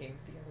drinking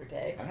the other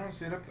day. I don't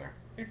see it up there.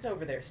 It's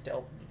over there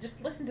still.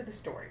 Just listen to the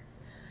story.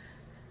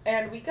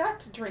 And we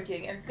got to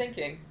drinking and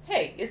thinking,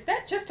 hey, is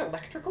that just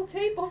electrical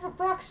tape over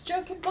Brock's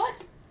junk and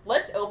butt?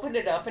 Let's open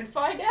it up and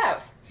find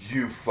out.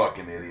 You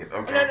fucking idiot.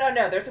 Okay.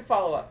 No, there's a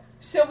follow-up.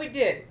 So we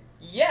did.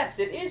 Yes,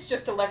 it is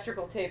just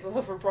electrical tape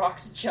over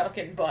Brock's junk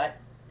and butt.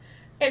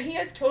 And he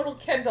has total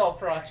Ken doll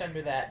crotch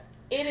under that.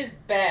 It is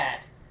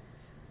bad.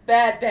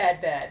 Bad,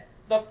 bad, bad.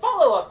 The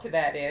follow-up to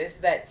that is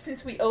that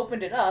since we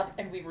opened it up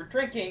and we were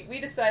drinking, we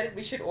decided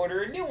we should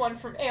order a new one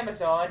from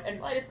Amazon and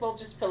might as well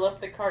just fill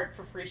up the cart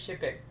for free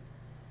shipping.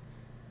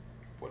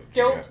 What did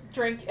you Don't get?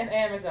 drink an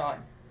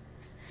Amazon.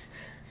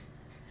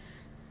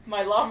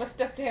 My llama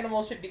stuffed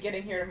animal should be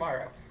getting here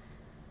tomorrow.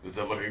 Does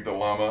that look like the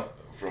llama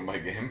from my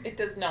game? It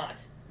does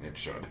not. It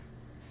should.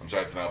 I'm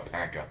sorry, it's an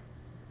alpaca.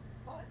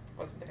 I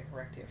wasn't going to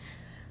correct you.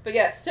 But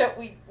yes, so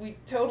we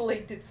totally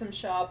did some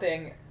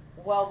shopping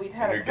while we'd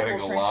had And a you're couple getting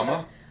a drinks in llama?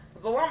 us.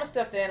 The llama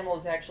stuffed animal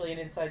is actually an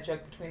inside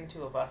joke between the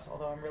two of us,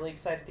 although I'm really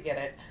excited to get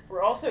it.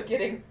 We're also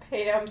getting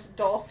Pam's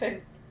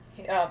dolphin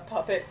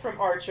puppet from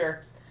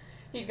Archer.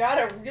 He got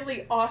a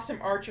really awesome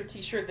Archer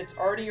t-shirt that's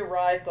already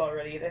arrived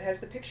already that has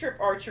the picture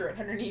of Archer and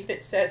underneath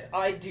it says,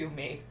 "I do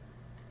me."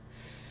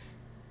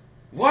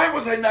 Why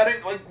was I not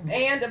in, like...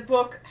 And a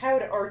book, How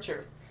to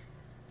Archer.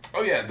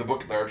 Oh yeah, the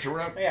book at the Archer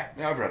route? Yeah.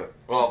 Yeah, I've read it.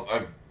 Well,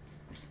 I've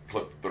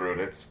flipped through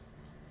it.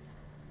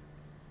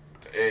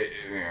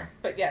 Yeah.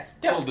 But yes,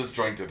 It's a little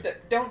disjointed.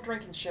 don't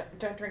drink and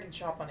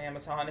shop on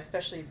Amazon,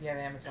 especially if you have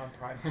Amazon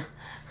Prime.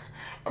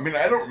 I mean,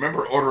 I don't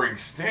remember ordering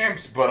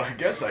stamps, but I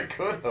guess I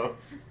could have.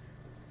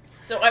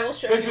 So I will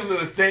show Pictures you. of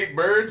the state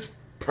birds?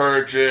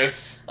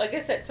 Purchase. Like I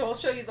said, so I'll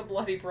show you the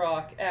Bloody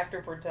Brock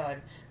after we're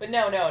done. But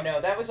no.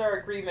 That was our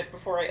agreement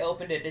before I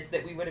opened it, is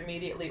that we would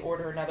immediately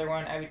order another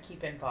one I would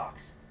keep in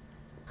box.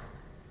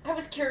 I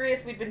was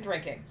curious, we'd been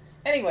drinking.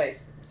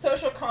 Anyways,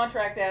 social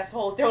contract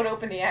asshole, don't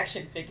open the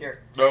action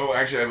figure. No,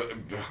 actually,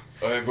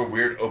 I have a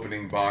weird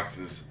opening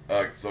boxes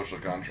social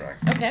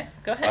contract. Okay,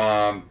 go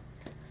ahead.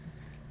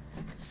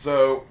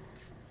 So,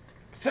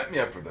 set me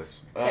up for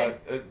this.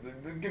 Okay.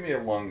 Give me a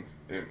long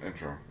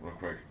intro, real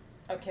quick.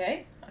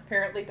 Okay,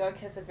 apparently Doug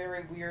has a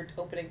very weird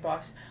opening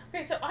box.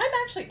 Okay, so I'm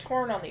actually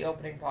torn on the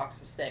opening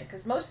boxes thing,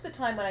 because most of the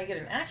time when I get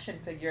an action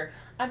figure,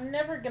 I'm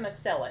never going to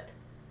sell it.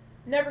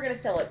 Never going to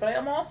sell it, but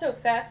I'm also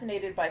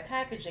fascinated by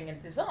packaging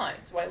and design,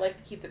 so I like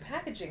to keep the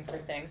packaging for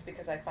things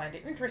because I find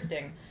it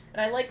interesting, and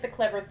I like the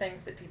clever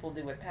things that people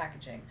do with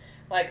packaging.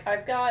 Like,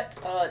 I've got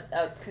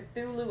a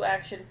Cthulhu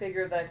action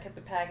figure that I kept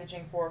the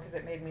packaging for because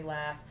it made me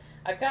laugh.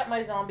 I've got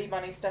my zombie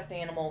bunny stuffed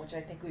animal, which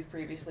I think we've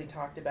previously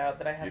talked about,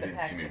 that I had You the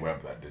didn't see packaging. me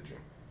web that, did you?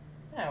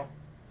 No.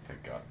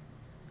 Thank God.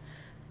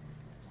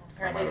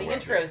 Apparently I might the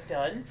have intro's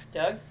done.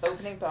 Doug,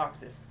 opening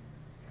boxes.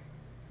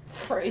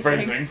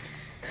 Phrasing.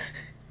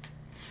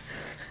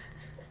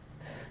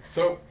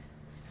 So,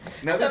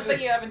 now this Something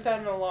is... you haven't done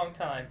in a long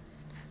time.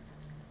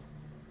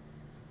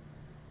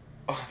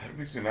 Oh, that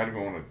makes me not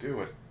even want to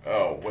do it.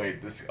 Oh,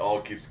 wait, this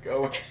all keeps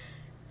going.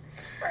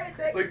 Phrasing.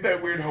 It's like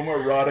that weird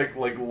homoerotic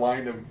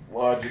line of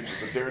logic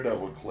with the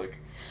Daredevil click.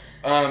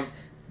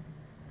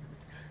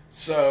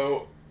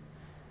 So,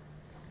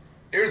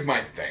 here's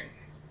my thing.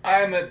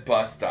 I'm at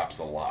bus stops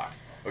a lot.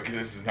 Okay,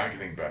 this is not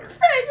getting better.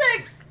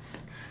 Phrasing!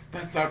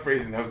 That's not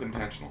phrasing, that was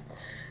intentional.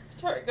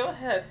 Sorry, go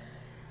ahead.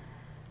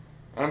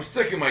 I'm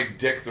sticking my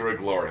dick through a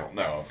glory hole.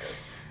 No,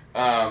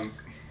 okay.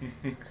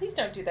 Please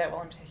don't do that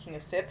while I'm taking a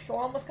sip. You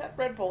almost got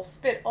Red Bull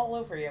spit all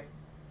over you.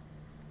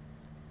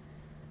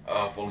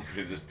 Oh, if only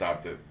we had just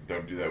stopped it.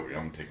 Don't do that when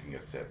I'm taking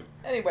a sip.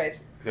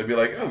 Anyways. Because I'd be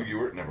like, oh, you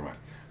were... Never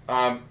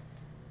mind.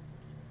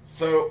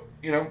 So,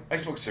 I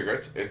smoke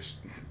cigarettes. It's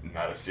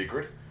not a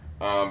secret.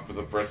 For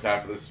the first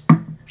half of this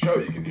show,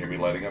 you can hear me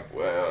lighting up,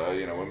 when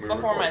we Before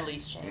record. my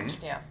lease changed,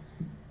 Mm-hmm. yeah.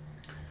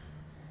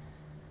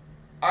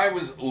 I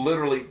was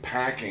literally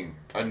packing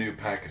a new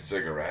pack of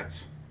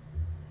cigarettes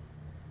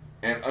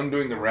and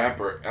undoing the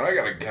wrapper, and I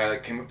got a guy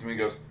that came up to me and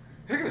goes,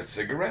 "Can I get a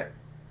cigarette?"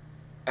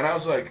 And I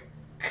was like,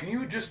 "Can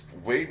you just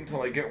wait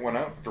until I get one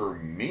out for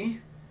me?"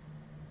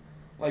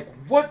 Like,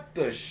 what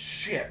the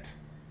shit?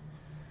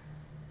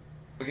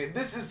 Okay,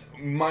 this is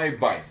my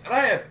vice, and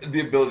I have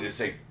the ability to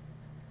say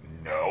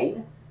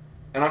no,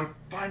 and I'm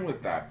fine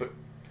with that, but,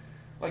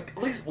 like,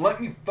 at least let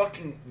me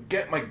fucking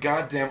get my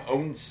goddamn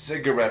own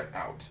cigarette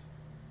out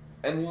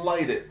and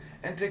light it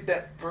and take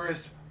that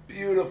first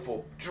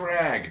beautiful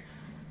drag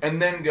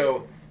and then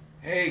go,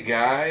 "Hey,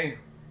 guy,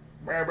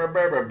 brah, brah,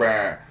 brah, brah,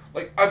 brah."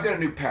 Like, I've got a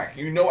new pack.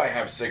 You know I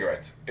have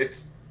cigarettes.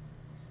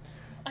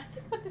 I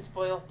think what this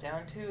boils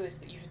down to is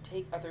that you should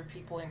take other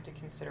people into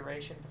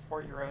consideration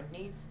before your own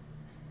needs.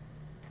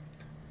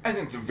 I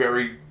think it's a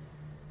very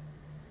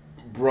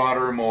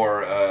broader,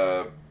 more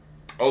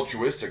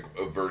altruistic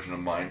version of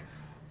mine.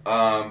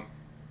 I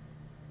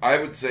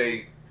would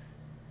say,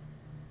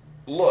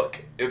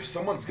 look, if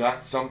someone's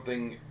got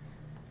something,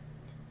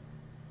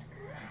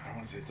 I don't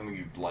want to say something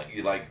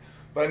you like,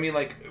 but I mean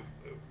like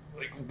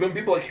when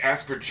people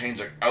ask for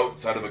change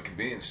outside of a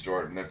convenience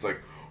store, and it's like,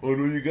 "Oh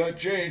no, you got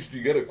change? Do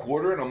you got a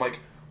quarter?" And I'm like,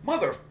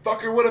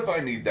 "Motherfucker, what if I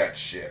need that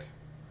shit?"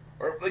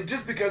 Or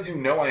just because you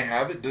know I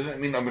have it doesn't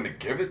mean I'm gonna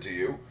give it to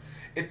you.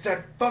 It's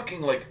that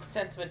fucking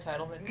sense of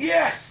entitlement.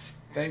 yes,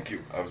 thank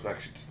you. I was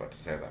actually just about to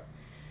say that,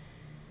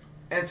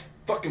 and it's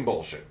fucking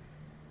bullshit.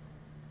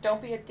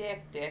 Don't be a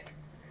dick.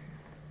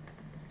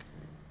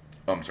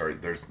 I'm sorry,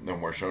 there's no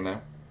more show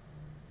now?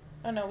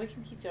 Oh no, we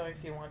can keep going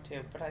if you want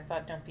to, but I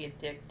thought Don't Be a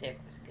Dick. Dick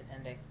was a good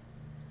ending.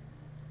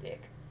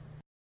 Dick.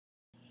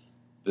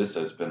 This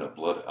has been a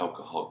Blood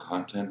Alcohol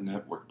Content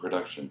Network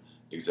production.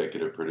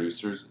 Executive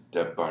producers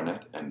Deb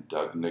Barnett and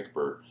Doug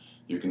Nickberg.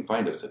 You can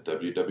find us at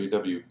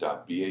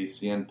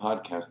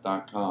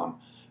www.bacnpodcast.com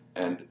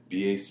and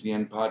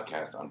BACN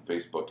Podcast on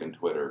Facebook and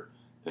Twitter.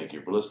 Thank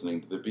you for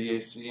listening to the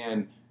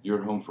BACN,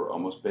 your home for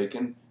Almost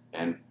Bacon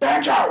and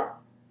Banjo!